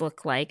things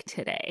look like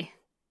today?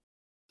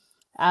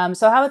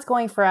 So how it's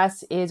going for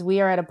us is we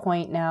are at a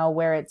point now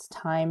where it's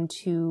time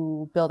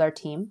to build our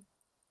team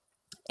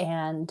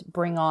and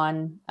bring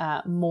on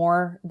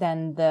more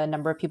than the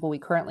number of people we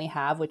currently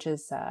have, which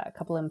is a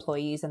couple of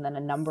employees and then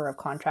a number of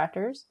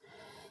contractors.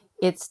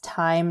 It's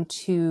time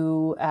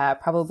to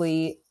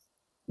probably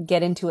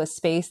get into a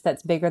space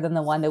that's bigger than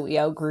the one that we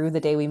outgrew the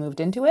day we moved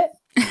into it.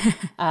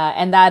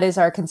 And that is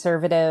our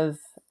conservative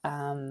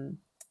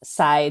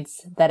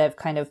sides that have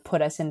kind of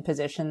put us in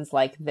positions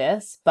like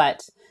this.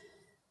 But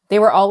they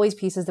were always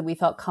pieces that we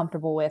felt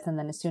comfortable with. And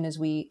then as soon as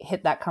we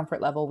hit that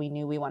comfort level, we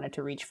knew we wanted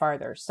to reach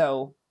farther.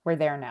 So we're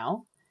there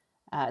now.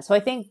 So I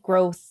think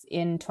growth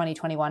in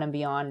 2021 and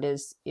beyond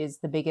is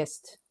the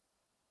biggest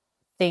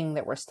thing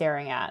that we're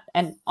staring at.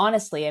 And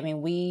honestly, I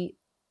mean,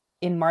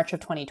 in March of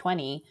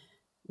 2020,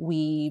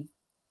 we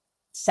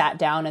sat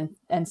down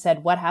and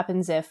said, what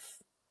happens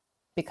if,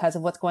 because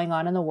of what's going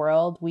on in the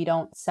world, we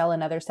don't sell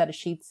another set of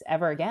sheets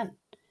ever again?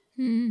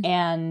 Mm.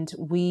 And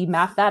we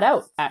mapped that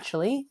out,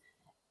 actually.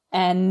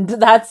 And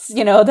that's, a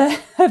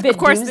bit of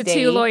course, doomsday. The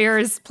two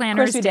lawyers,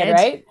 planners of course we did,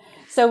 right?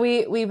 So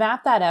we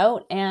mapped that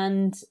out,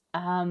 and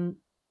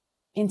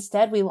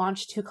instead we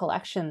launched 2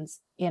 collections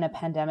in a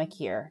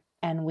pandemic year,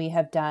 and we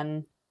have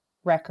done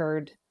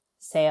record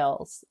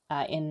sales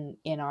in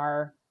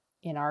our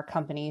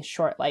company's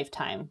short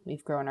lifetime.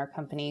 We've grown our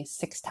company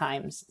 6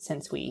 times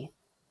since we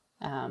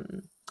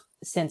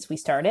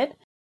started.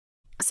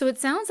 So it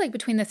sounds like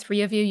between the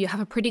three of you, you have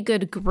a pretty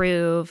good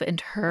groove in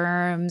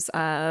terms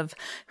of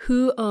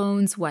who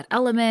owns what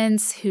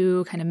elements,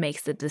 who kind of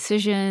makes the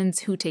decisions,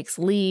 who takes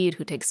lead,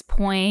 who takes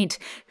point,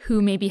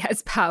 who maybe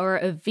has power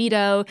of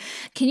veto.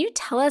 Can you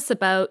tell us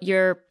about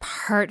your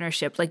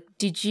partnership? Like,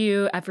 did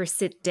you ever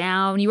sit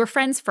down? You were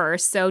friends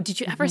first. So did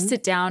you ever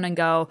sit down and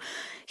go,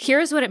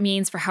 here's what it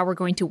means for how we're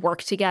going to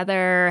work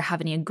together,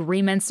 have any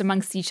agreements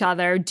amongst each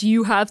other? Do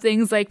you have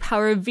things like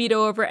power of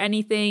veto over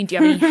anything? Do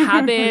you have any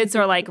habits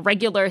or like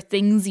regular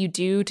things you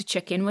do to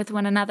check in with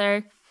one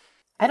another?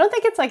 I don't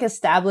think it's like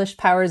established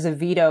powers of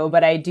veto,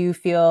 but I do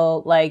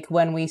feel like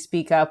when we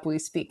speak up, we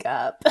speak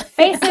up.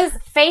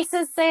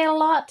 Faces say a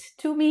lot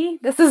to me.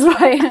 This is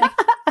why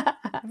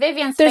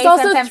Vivian's there's face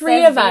also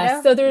 3 of us.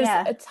 veto. So there's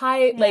a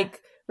tie,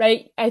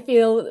 right? I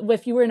feel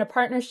if you were in a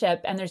partnership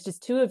and there's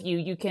just 2 of you,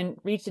 you can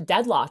reach a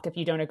deadlock if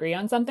you don't agree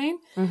on something.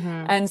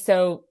 Mm-hmm. And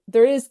so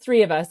there is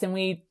 3 of us and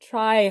we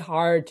try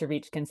hard to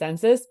reach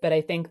consensus. But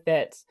I think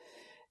that,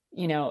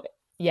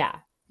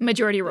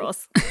 majority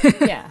rules.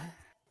 Yeah.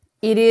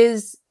 It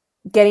is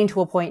getting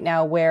to a point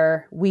now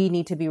where we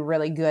need to be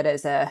really good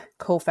as a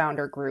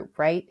co-founder group,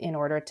 right? In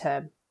order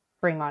to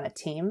bring on a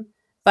team.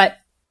 But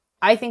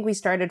I think we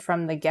started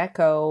from the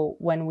get-go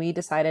when we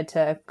decided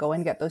to go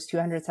and get those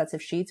 200 sets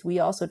of sheets. We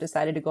also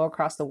decided to go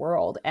across the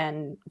world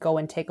and go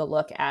and take a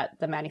look at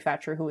the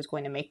manufacturer who was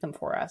going to make them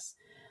for us,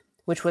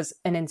 which was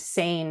an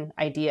insane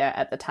idea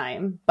at the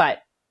time. But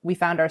we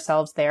found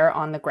ourselves there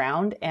on the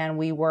ground, and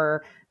we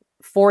were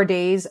 4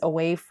 days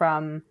away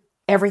from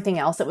everything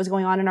else that was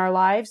going on in our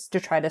lives to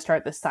try to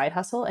start this side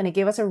hustle. And it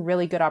gave us a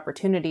really good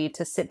opportunity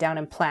to sit down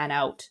and plan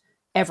out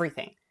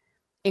everything,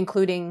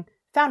 including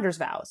founder's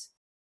vows.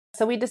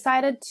 So we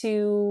decided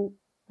to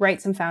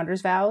write some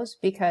founder's vows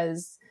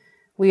because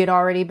we had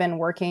already been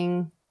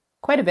working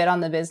quite a bit on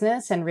the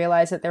business and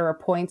realized that there were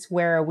points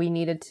where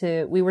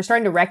we were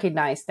starting to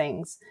recognize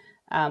things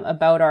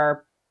about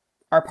our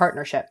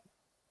partnership.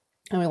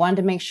 And we wanted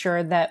to make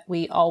sure that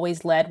we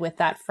always led with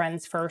that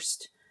friends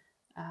first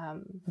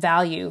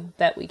value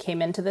that we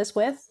came into this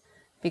with,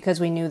 because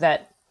we knew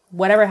that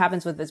whatever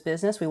happens with this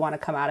business, we want to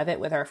come out of it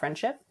with our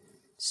friendship.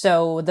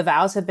 So the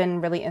vows have been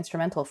really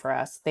instrumental for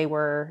us. They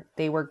were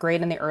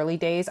great in the early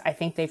days. I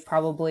think if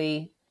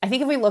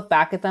we look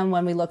back at them,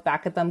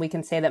 we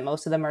can say that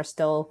most of them are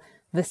still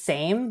the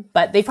same,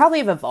 but they probably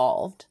have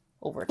evolved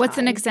over time. What's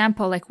an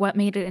example? Like, what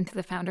made it into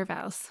the founder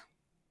vows?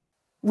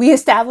 We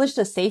established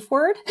a safe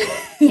word.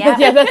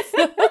 That's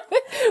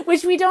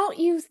which we don't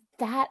use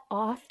that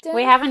often.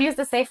 We haven't used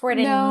the safe word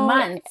in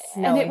months.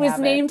 And it was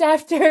named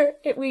after,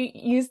 we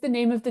used the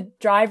name of the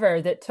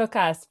driver that took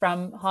us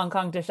from Hong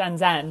Kong to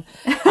Shenzhen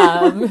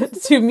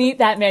to meet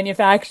that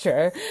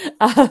manufacturer.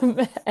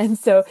 And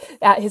so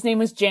his name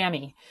was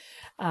Jammy.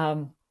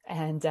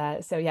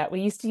 We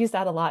used to use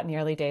that a lot in the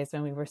early days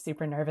when we were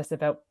super nervous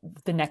about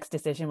the next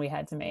decision we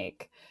had to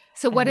make.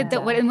 So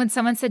when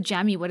someone said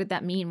jammy, what did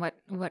that mean? What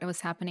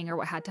was happening or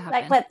what had to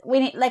happen? We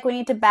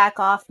need to back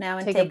off now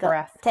and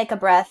take a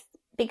breath,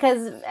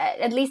 because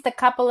at least a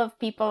couple of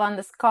people on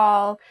this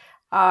call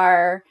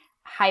are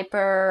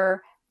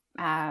hyper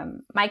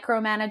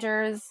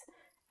micromanagers,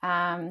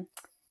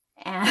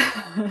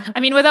 And I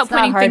mean, without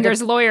pointing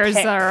fingers, lawyers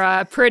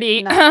are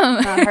pretty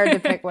not hard to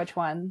pick which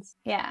ones.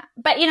 Yeah,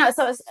 but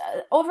so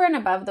over and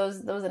above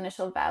those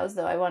initial vows,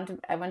 though, I want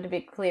to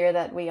be clear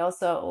that we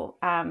also,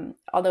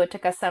 although it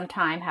took us some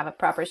time, have a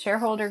proper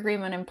shareholder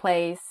agreement in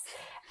place.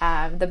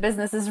 The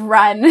business is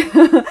run,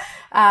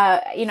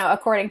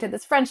 according to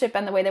this friendship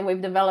and the way that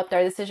we've developed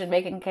our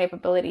decision-making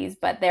capabilities.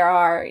 But there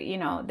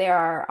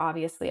are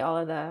obviously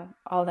all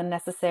the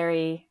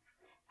necessary,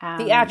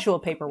 the actual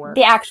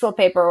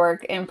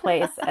paperwork in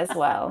place as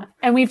well.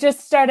 And we've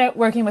just started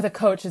working with a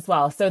coach as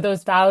well. So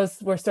those vows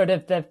were sort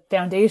of the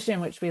foundation,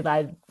 which we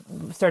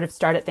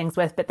started things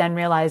with, but then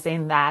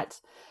realizing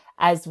that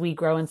as we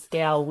grow and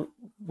scale,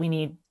 we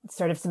need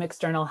sort of some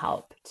external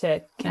help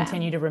to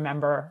continue to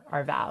remember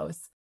our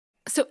vows.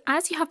 So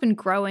as you have been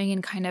growing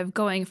and kind of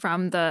going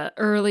from the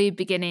early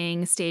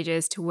beginning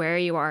stages to where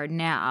you are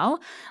now,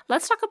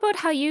 let's talk about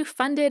how you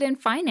funded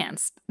and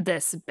financed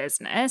this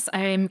business.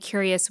 I'm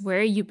curious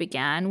where you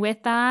began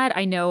with that.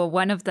 I know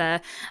one of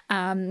the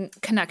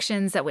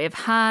connections that we've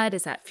had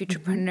is at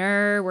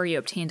Futurepreneur, where you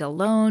obtained a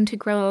loan to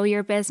grow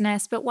your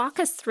business. But walk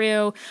us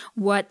through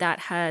what that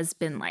has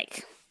been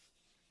like.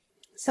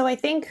 So I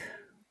think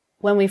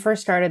when we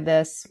first started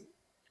this,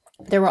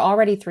 there were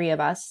already 3 of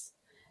us.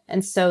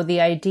 And so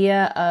the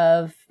idea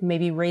of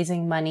maybe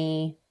raising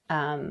money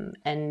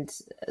and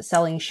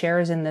selling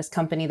shares in this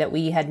company that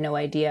we had no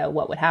idea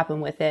what would happen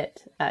with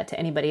it to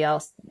anybody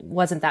else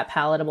wasn't that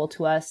palatable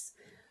to us.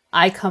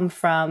 I come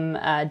from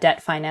a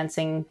debt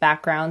financing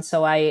background,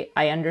 so I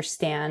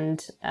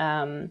understand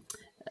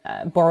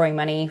borrowing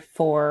money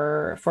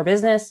for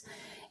business.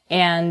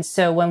 And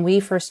so when we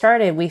first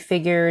started, we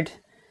figured,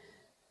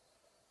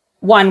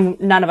 one,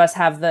 none of us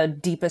have the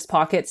deepest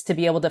pockets to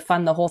be able to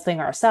fund the whole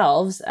thing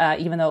ourselves,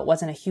 even though it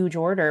wasn't a huge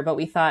order. But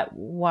we thought,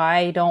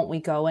 why don't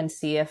we go and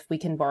see if we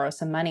can borrow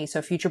some money?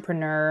 So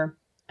Futurepreneur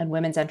and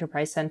Women's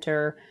Enterprise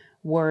Center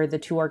were the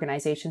 2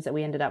 organizations that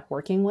we ended up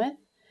working with.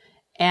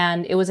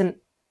 And it was an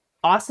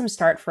awesome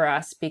start for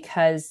us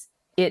because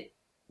it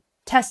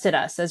tested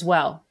us as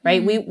well,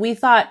 right? Mm-hmm. We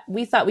thought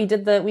we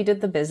did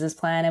the business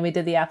plan and we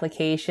did the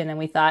application and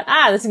we thought,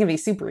 this is going to be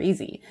super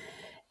easy.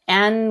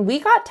 And we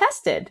got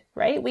tested,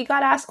 right? We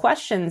got asked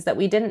questions that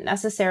we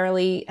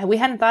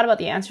hadn't thought about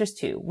the answers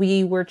to.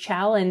 We were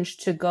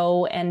challenged to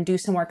go and do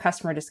some more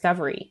customer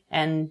discovery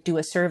and do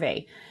a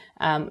survey.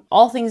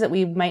 All things that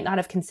we might not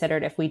have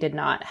considered if we did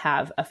not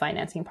have a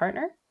financing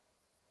partner.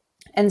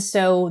 And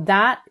so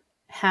that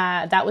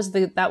was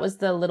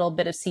the little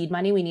bit of seed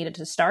money we needed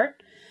to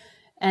start.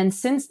 And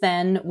since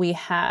then, we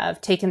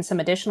have taken some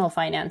additional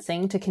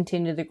financing to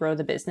continue to grow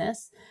the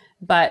business.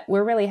 But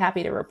we're really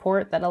happy to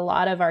report that a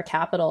lot of our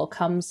capital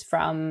comes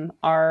from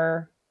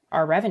our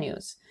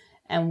revenues,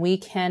 and we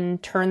can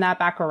turn that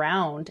back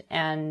around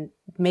and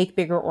make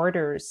bigger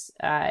orders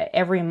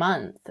every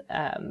month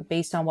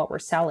based on what we're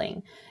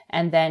selling,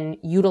 and then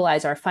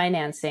utilize our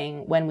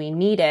financing when we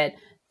need it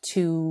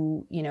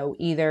to,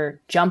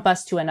 either jump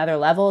us to another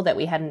level that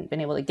we hadn't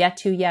been able to get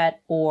to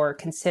yet, or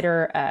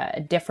consider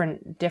a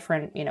different,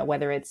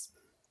 whether it's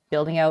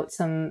building out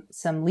some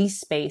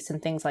lease space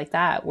and things like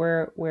that.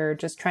 We're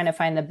just trying to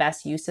find the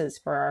best uses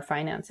for our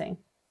financing.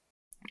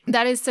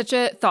 That is such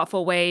a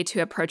thoughtful way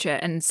to approach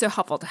it, and so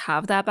helpful to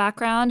have that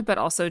background, but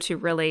also to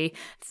really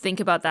think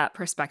about that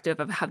perspective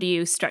of how do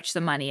you stretch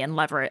the money and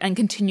lever it and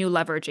continue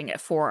leveraging it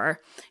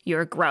for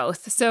your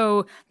growth.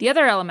 So the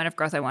other element of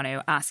growth I want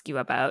to ask you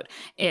about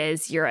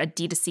is you're a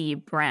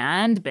D2C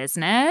brand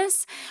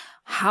business.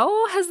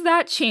 How has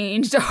that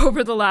changed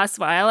over the last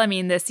while? I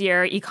mean, this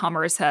year,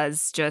 e-commerce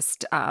has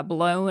just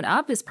blown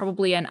up is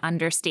probably an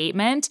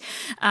understatement.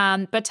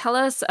 But tell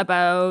us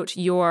about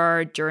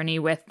your journey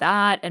with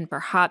that and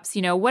perhaps,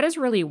 what has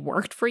really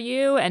worked for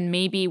you and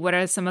maybe what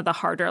are some of the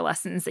harder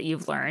lessons that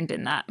you've learned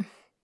in that?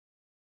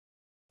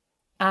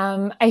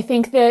 I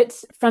think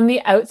that from the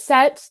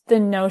outset, the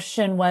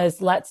notion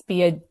was let's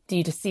be a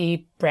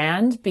D2C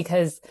brand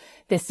because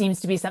this seems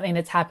to be something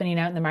that's happening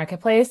out in the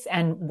marketplace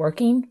and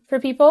working for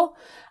people.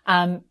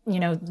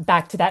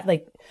 Back to that,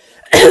 like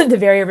the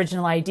very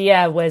original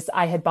idea was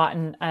I had bought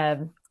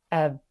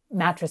a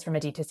mattress from a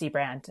D2C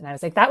brand. And I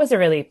was like, that was a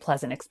really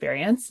pleasant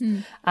experience.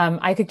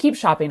 I could keep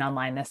shopping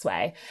online this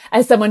way.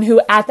 As someone who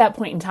at that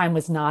point in time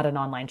was not an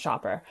online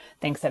shopper,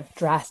 things have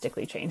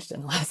drastically changed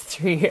in the last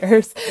 3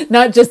 years,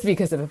 not just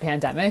because of a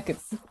pandemic,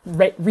 it's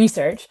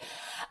research.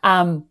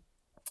 But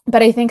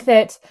I think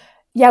that,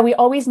 we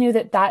always knew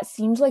that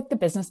seemed like the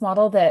business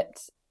model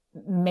that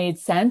made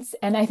sense.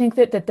 And I think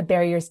that the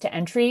barriers to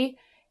entry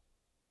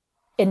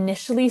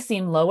initially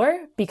seem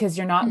lower because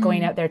you're not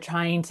going out there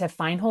trying to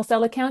find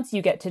wholesale accounts.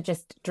 You get to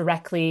just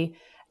directly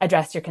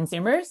address your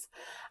consumers.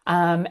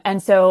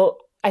 And so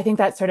I think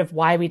that's sort of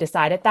why we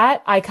decided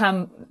that. I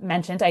come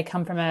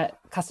from a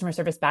customer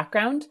service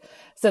background.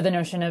 So the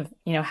notion of,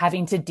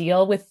 having to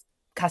deal with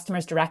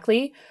customers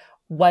directly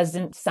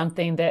wasn't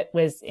something that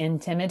was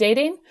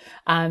intimidating.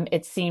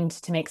 It seemed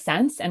to make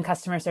sense. And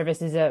customer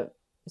service is a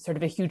sort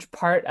of a huge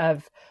part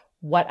of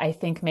what I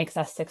think makes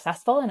us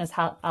successful and has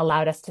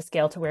allowed us to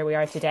scale to where we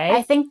are today.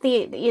 I think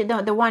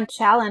the one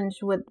challenge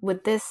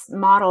with this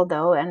model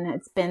though, and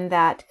it's been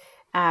that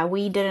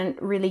we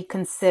didn't really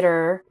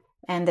consider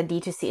in the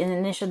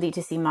initial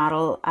D2C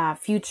model,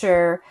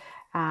 future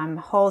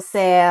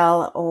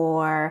wholesale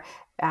or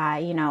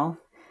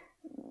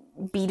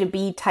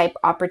B2B type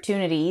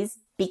opportunities,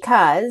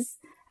 because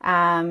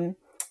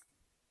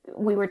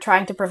we were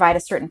trying to provide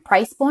a certain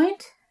price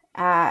point.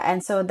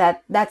 And so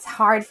that's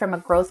hard from a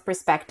growth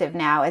perspective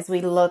now as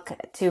we look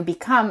to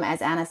become,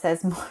 as Anna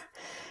says,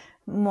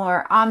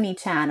 more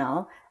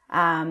omni-channel.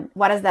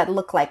 What does that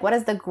look like? What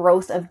does the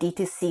growth of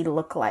D2C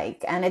look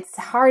like? And it's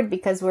hard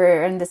because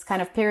we're in this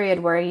kind of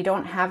period where you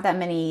don't have that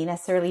many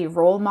necessarily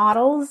role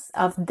models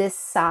of this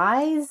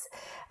size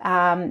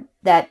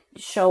that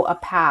show a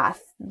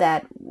path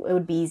that it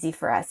would be easy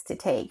for us to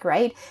take,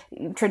 right?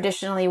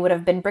 Traditionally would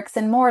have been bricks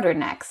and mortar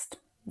next.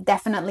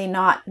 Definitely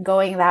not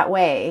going that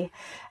way.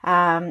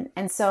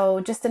 And so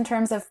just in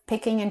terms of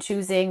picking and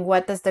choosing,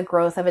 what does the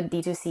growth of a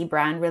D2C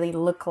brand really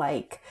look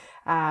like?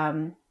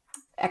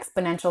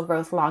 Exponential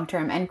growth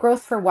long-term, and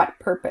growth for what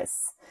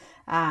purpose?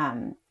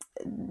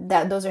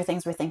 Those are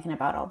things we're thinking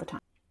about all the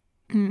time.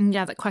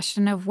 Yeah, the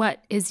question of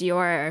what is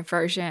your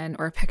version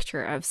or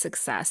picture of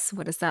success?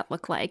 What does that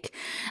look like?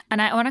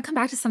 And I want to come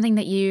back to something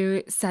that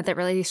you said that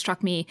really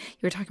struck me.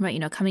 You were talking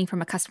about, coming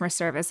from a customer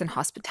service and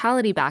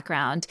hospitality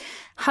background.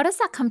 How does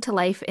that come to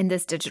life in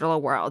this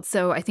digital world?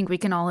 So I think we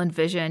can all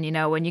envision,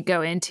 when you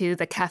go into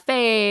the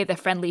cafe, the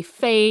friendly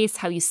face,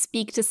 how you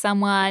speak to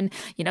someone,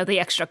 the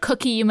extra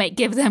cookie you might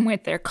give them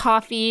with their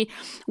coffee.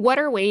 What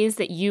are ways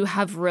that you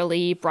have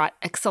really brought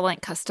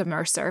excellent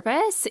customer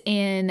service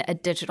in a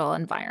digital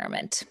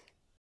environment?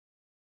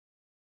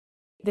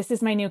 This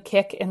is my new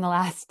kick in the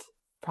last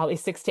probably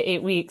 6 to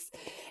 8 weeks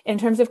in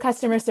terms of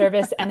customer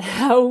service and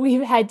how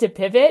we've had to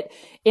pivot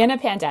in a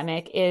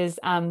pandemic is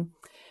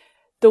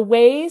the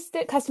ways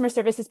that customer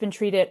service has been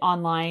treated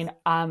online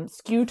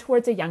skew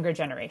towards a younger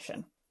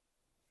generation.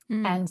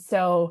 And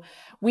so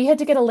we had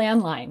to get a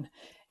landline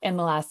in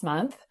the last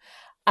month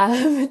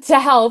to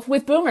help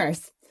with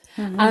boomers.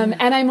 And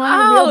I'm on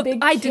a real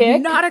big kick. I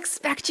did not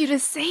expect you to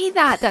say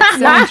that. That's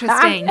so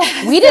interesting.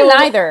 We didn't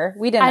either.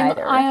 I'm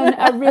on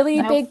a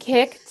really big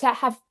kick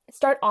to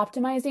start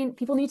optimizing.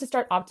 People need to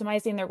start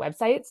optimizing their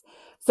websites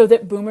so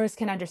that boomers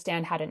can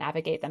understand how to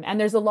navigate them. And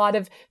there's a lot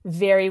of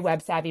very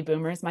web savvy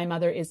boomers. My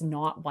mother is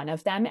not one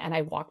of them. And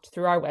I walked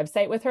through our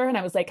website with her and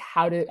I was like,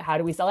 how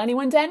do we sell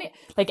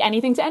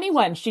anything to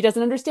anyone? She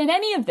doesn't understand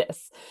any of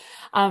this.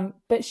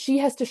 But she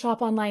has to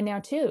shop online now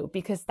too,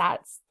 because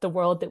that's the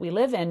world that we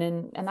live in,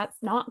 and that's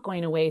not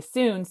going away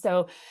soon.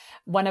 So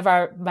one of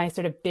my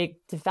sort of big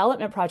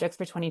development projects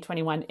for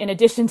 2021, in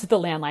addition to the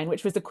landline,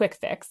 which was a quick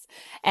fix,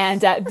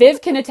 and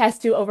Viv can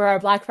attest to over our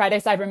Black Friday,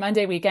 Cyber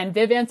Monday weekend,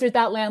 Viv answered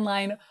that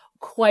landline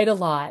quite a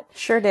lot.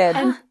 Sure did.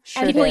 And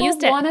people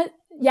used it.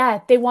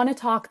 They want to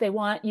talk. They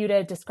want you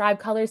to describe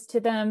colors to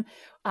them.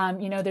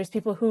 There's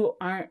people who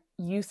aren't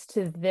used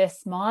to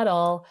this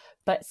model,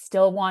 but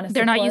still want to.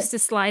 They're not used to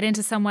slide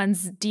into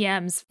someone's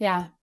DMs.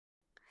 Yeah.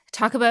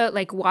 Talk about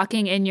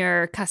walking in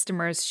your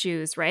customer's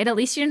shoes, right? At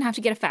least you didn't have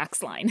to get a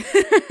fax line.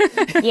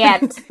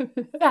 Yet.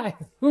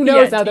 Who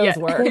knows how those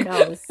work? Who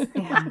knows?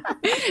 Yeah.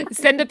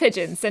 Send a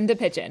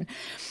pigeon.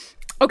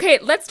 Okay,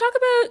 let's talk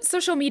about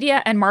social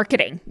media and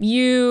marketing.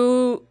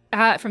 You,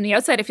 from the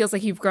outside, it feels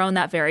like you've grown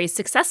that very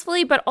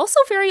successfully, but also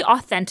very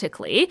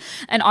authentically.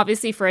 And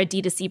obviously for a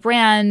D2C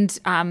brand,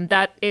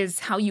 that is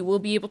how you will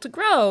be able to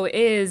grow,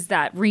 is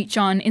that reach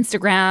on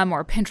Instagram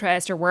or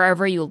Pinterest or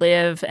wherever you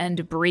live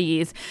and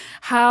breathe.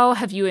 How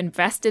have you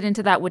invested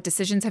into that? What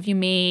decisions have you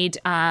made?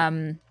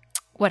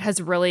 What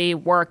has really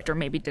worked or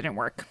maybe didn't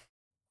work?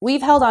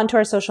 We've held on to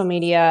our social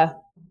media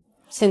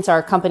since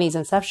our company's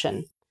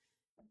inception.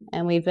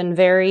 And we've been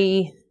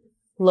very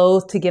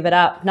loath to give it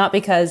up, not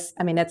because,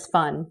 it's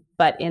fun,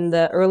 but in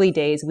the early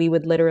days, we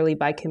would literally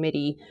by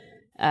committee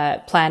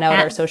plan out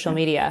our social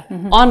media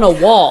on a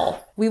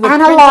wall. We would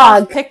print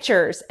off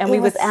pictures and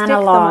we would stick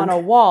them on a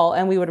wall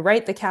and we would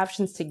write the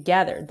captions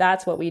together.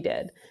 That's what we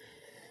did.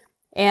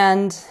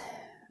 And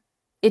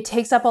it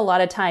takes up a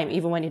lot of time,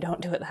 even when you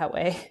don't do it that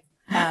way.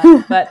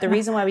 But the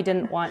reason why we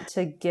didn't want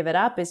to give it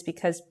up is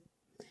because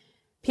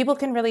people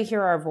can really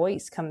hear our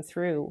voice come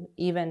through,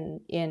 even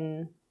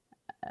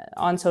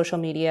on social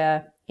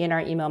media, in our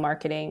email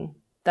marketing.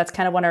 That's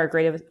kind of one of our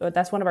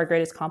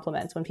greatest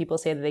compliments, when people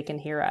say that they can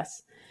hear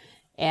us.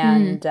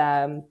 And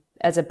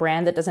as a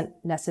brand that doesn't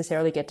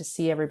necessarily get to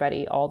see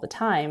everybody all the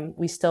time,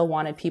 we still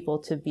wanted people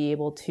to be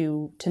able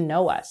to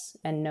know us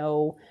and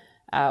know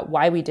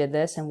why we did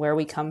this and where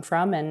we come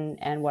from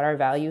and what our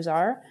values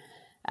are.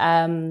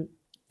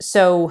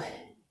 So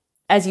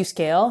as you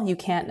scale, you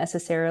can't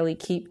necessarily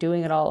keep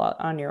doing it all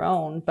on your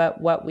own.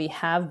 But what we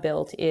have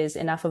built is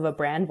enough of a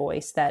brand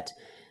voice that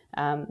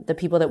the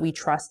people that we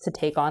trust to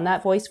take on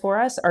that voice for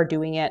us are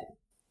doing it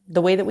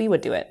the way that we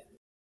would do it.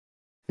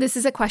 This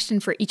is a question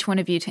for each one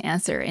of you to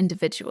answer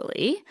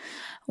individually.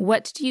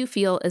 What do you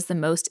feel is the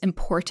most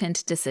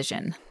important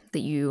decision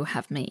that you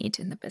have made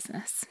in the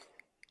business?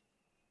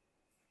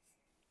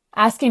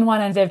 Asking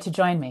Juan and Viv to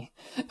join me.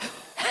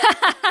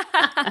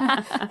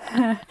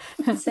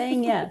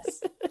 Saying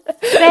yes.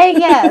 Saying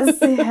yes.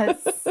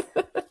 Yes.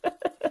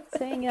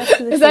 Saying yes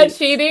to the Is that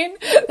cheating?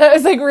 That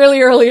was like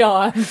really early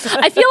on.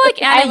 I feel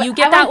like, Anna, you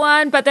get that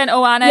one, but then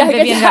Oana and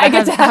Vivian have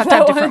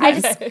different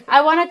ones.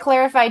 I want to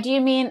clarify, do you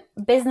mean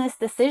business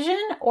decision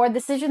or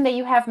decision that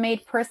you have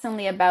made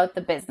personally about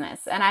the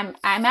business? And I'm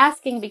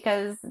asking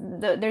because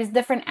there's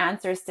different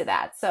answers to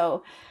that.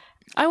 So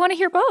I want to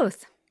hear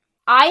both.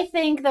 I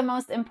think the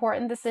most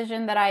important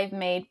decision that I've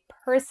made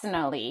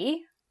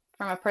personally,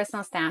 from a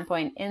personal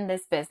standpoint in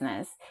this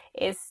business,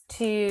 is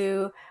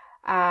to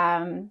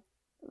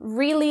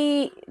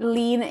really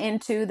lean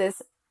into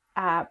this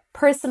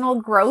personal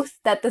growth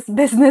that this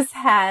business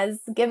has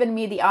given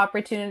me the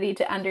opportunity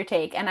to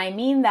undertake. And I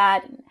mean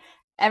that.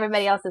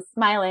 Everybody else is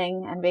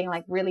smiling and being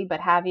like, really,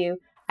 but have you?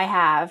 I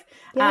have.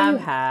 Yeah, you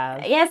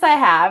have. Yes, I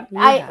have.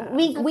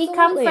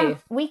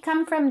 We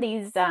come from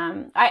these.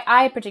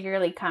 I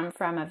particularly come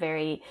from a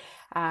very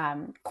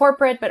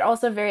corporate, but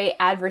also very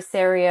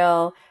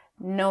adversarial,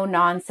 no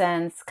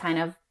nonsense kind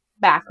of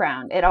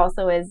background. It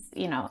also is,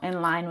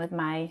 in line with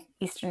my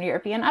Eastern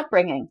European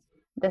upbringing.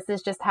 This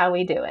is just how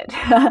we do it.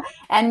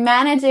 And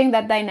managing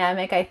that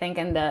dynamic, I think,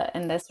 in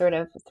the sort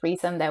of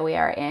threesome that we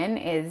are in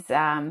is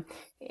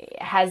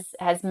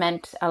has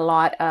meant a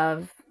lot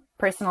of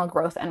personal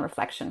growth and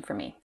reflection for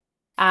me.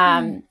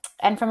 And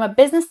from a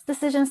business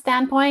decision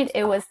standpoint,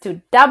 it was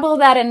to double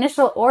that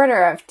initial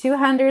order of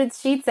 200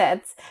 sheet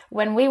sets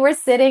when we were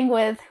sitting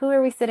with, who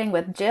were we sitting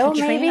with? Jill,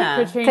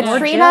 Katrina. maybe?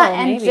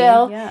 Katrina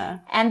Jill. Yeah.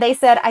 And they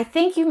said, I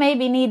think you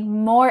maybe need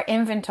more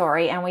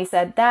inventory. And we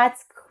said,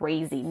 that's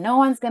crazy. No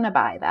one's going to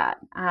buy that.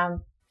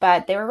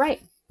 But they were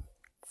right.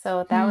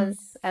 So that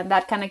was, and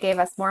that kind of gave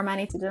us more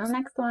money to do the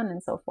next one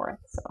and so forth.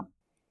 So,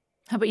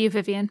 how about you,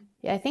 Vivian?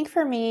 Yeah, I think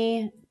for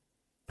me,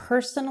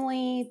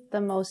 personally,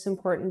 the most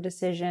important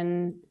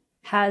decision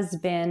has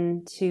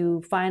been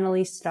to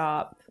finally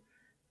stop,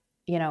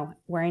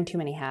 wearing too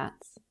many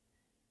hats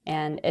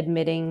and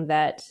admitting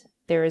that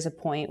there is a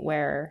point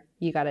where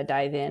you got to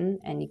dive in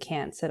and you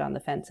can't sit on the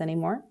fence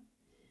anymore.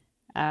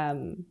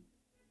 And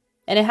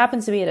it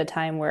happens to be at a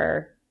time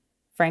where,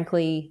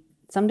 frankly,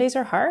 some days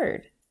are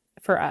hard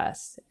for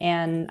us.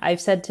 And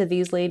I've said to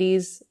these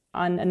ladies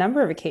on a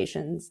number of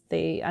occasions,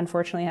 they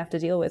unfortunately have to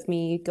deal with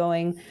me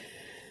going,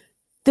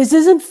 this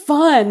isn't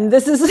fun.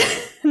 This is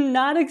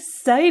not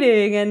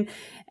exciting.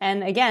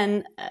 And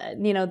again,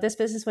 this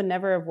business would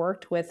never have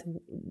worked with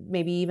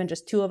maybe even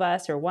just two of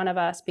us or one of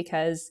us,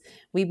 because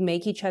we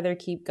make each other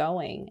keep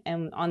going.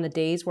 And on the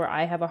days where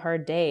I have a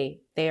hard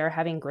day, they are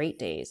having great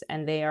days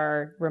and they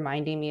are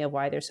reminding me of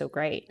why they're so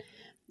great.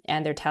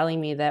 And they're telling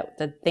me that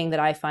the thing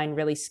that I find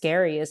really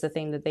scary is the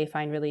thing that they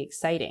find really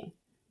exciting.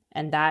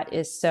 And that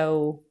is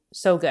so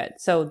good.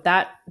 So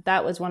that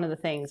was one of the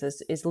things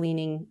is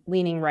leaning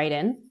right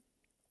in.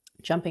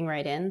 Jumping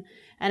right in.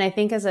 And I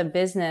think as a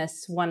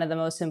business, one of the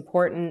most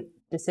important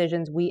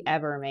decisions we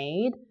ever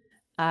made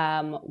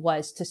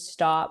was to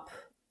stop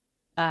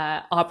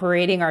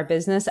operating our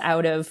business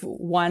out of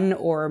one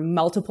or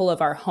multiple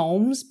of our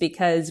homes,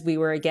 because we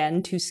were,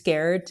 again, too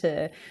scared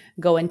to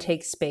go and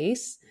take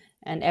space.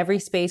 And every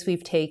space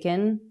we've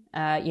taken,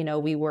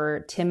 we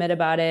were timid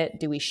about it.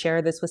 Do we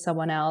share this with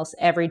someone else?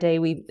 Every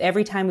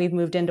time we've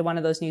moved into one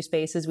of those new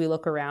spaces, we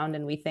look around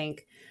and we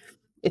think,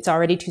 it's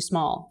already too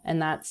small.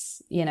 And that's,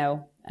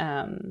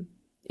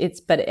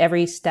 but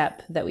every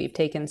step that we've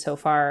taken so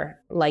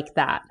far like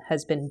that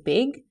has been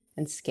big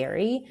and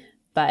scary,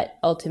 but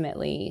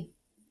ultimately,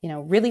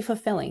 really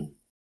fulfilling.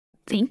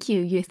 Thank you,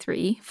 you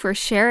three, for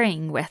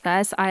sharing with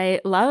us.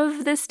 I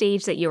love the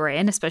stage that you were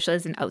in, especially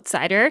as an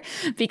outsider,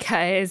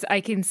 because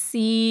I can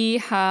see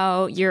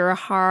how your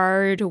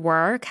hard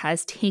work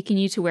has taken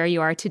you to where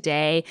you are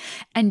today.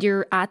 And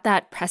you're at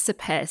that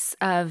precipice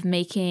of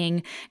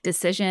making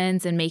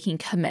decisions and making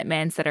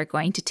commitments that are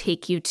going to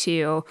take you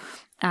to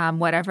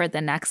whatever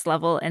the next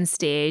level and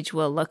stage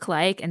will look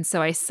like. And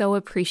so I so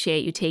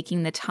appreciate you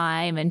taking the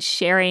time and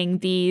sharing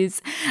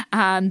these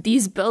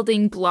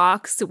building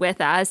blocks with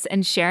us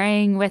and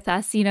sharing with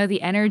us,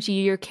 the energy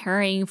you're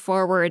carrying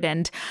forward.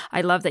 And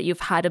I love that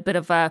you've had a bit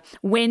of a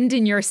wind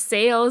in your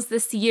sails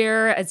this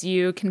year as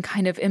you can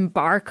kind of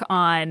embark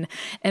on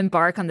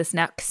this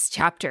next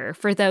chapter.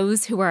 For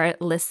those who are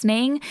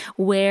listening,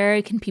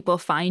 where can people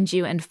find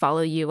you and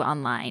follow you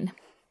online?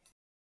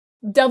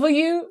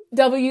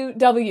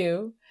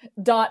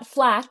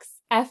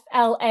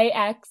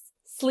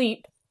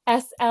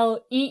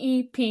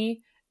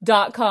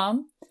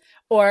 www.flaxsleep.com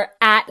or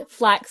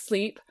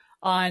 @flaxsleep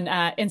on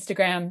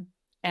Instagram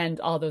and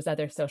all those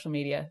other social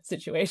media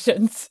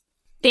situations.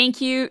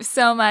 Thank you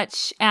so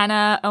much,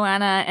 Anna,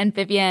 Oana, and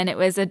Vivian. It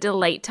was a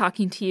delight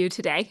talking to you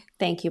today.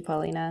 Thank you,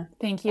 Paulina.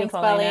 Thank you, Thanks,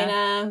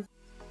 Paulina.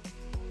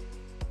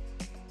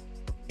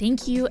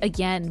 Thank you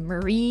again,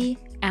 Marie,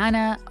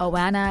 Anna,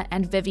 Oana,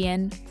 and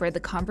Vivian, for the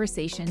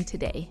conversation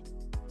today.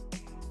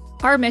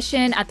 Our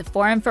mission at the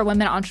Forum for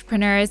Women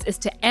Entrepreneurs is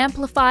to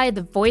amplify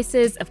the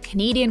voices of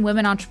Canadian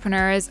women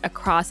entrepreneurs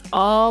across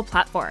all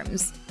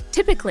platforms.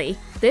 Typically,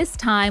 this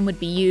time would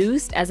be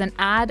used as an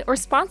ad or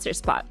sponsor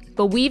spot,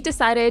 but we've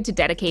decided to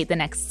dedicate the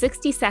next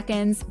 60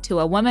 seconds to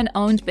a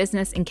woman-owned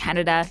business in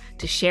Canada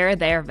to share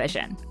their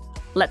vision.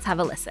 Let's have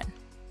a listen.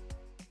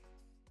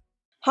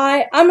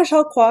 Hi, I'm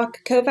Michelle Kwok,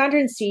 co-founder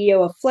and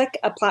CEO of Flick,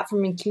 a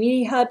platform and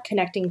community hub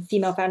connecting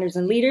female founders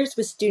and leaders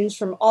with students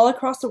from all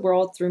across the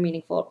world through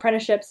meaningful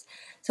apprenticeships.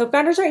 So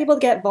founders are able to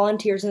get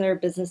volunteers in their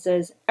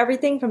businesses,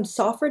 everything from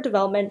software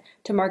development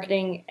to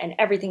marketing and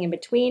everything in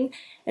between.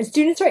 And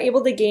students are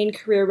able to gain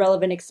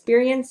career-relevant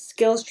experience,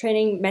 skills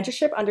training,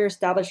 mentorship under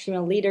established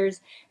female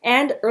leaders,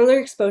 and earlier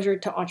exposure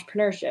to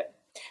entrepreneurship.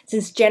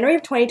 Since January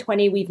of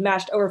 2020, we've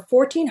matched over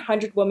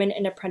 1,400 women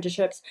in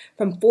apprenticeships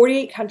from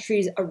 48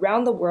 countries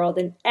around the world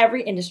in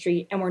every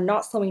industry, and we're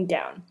not slowing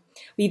down.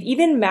 We've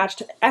even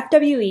matched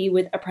FWE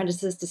with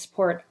apprentices to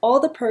support all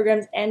the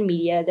programs and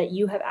media that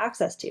you have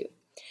access to.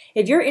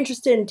 If you're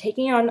interested in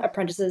taking on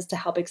apprentices to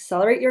help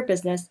accelerate your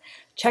business,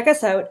 check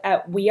us out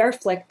at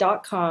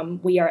weareflick.com,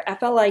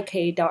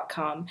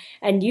 weareflik.com,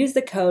 and use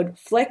the code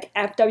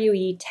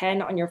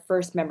FLICKFWE10 on your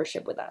first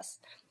membership with us.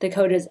 The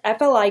code is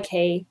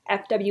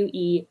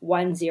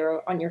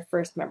FLIKFWE10 on your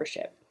first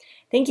membership.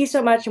 Thank you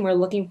so much, and we're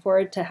looking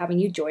forward to having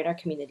you join our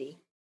community.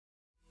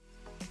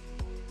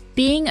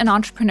 Being an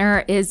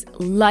entrepreneur is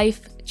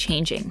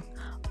life-changing,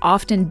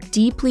 often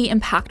deeply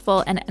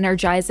impactful and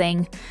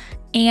energizing,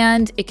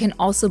 and it can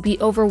also be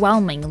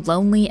overwhelming,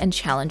 lonely, and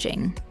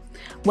challenging.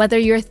 Whether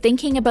you're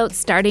thinking about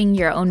starting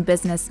your own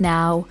business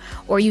now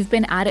or you've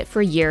been at it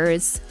for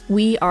years,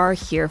 we are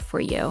here for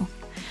you.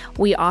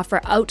 We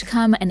offer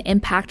outcome and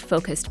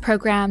impact-focused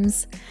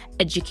programs,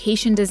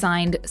 education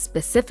designed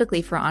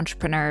specifically for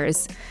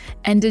entrepreneurs,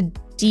 and a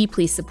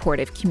deeply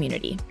supportive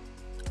community.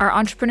 Our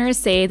entrepreneurs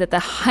say that the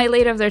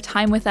highlight of their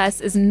time with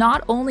us is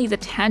not only the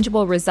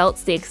tangible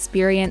results they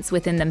experience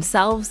within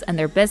themselves and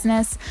their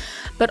business,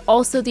 but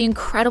also the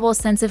incredible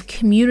sense of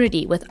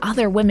community with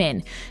other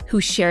women who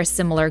share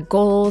similar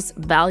goals,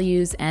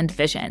 values, and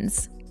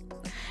visions.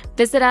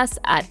 Visit us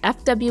at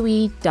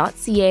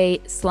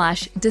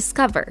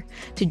fwe.ca/discover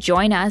to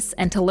join us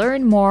and to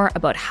learn more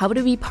about how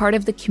to be part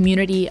of the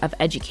community of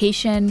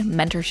education,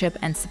 mentorship,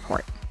 and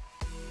support.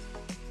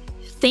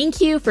 Thank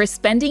you for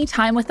spending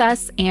time with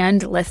us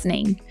and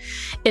listening.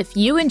 If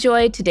you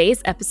enjoyed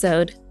today's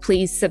episode,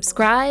 please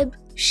subscribe,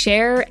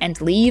 share, and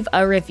leave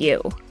a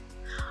review.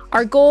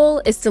 Our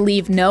goal is to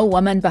leave no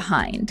woman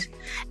behind.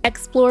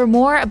 Explore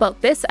more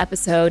about this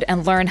episode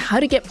and learn how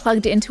to get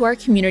plugged into our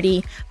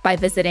community by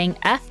visiting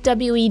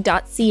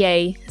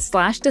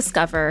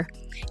fwe.ca/discover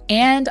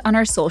and on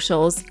our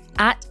socials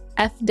at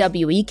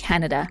FWE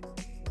Canada.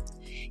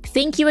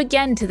 Thank you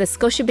again to the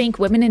Scotiabank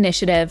Women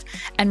Initiative,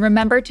 and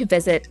remember to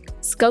visit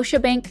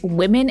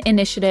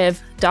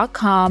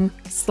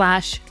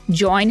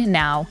scotiabankwomeninitiative.com/join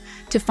now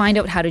to find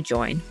out how to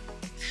join.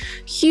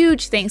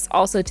 Huge thanks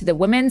also to the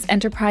Women's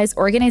Enterprise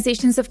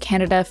Organizations of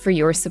Canada for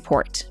your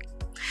support.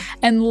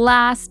 And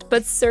last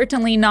but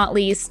certainly not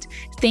least,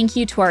 thank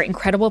you to our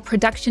incredible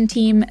production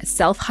team,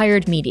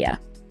 Self-Hired Media.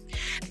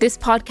 This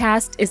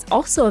podcast is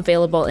also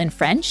available in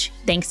French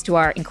thanks to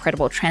our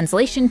incredible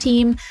translation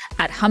team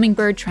at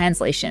Hummingbird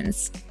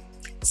Translations.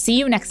 See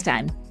you next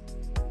time.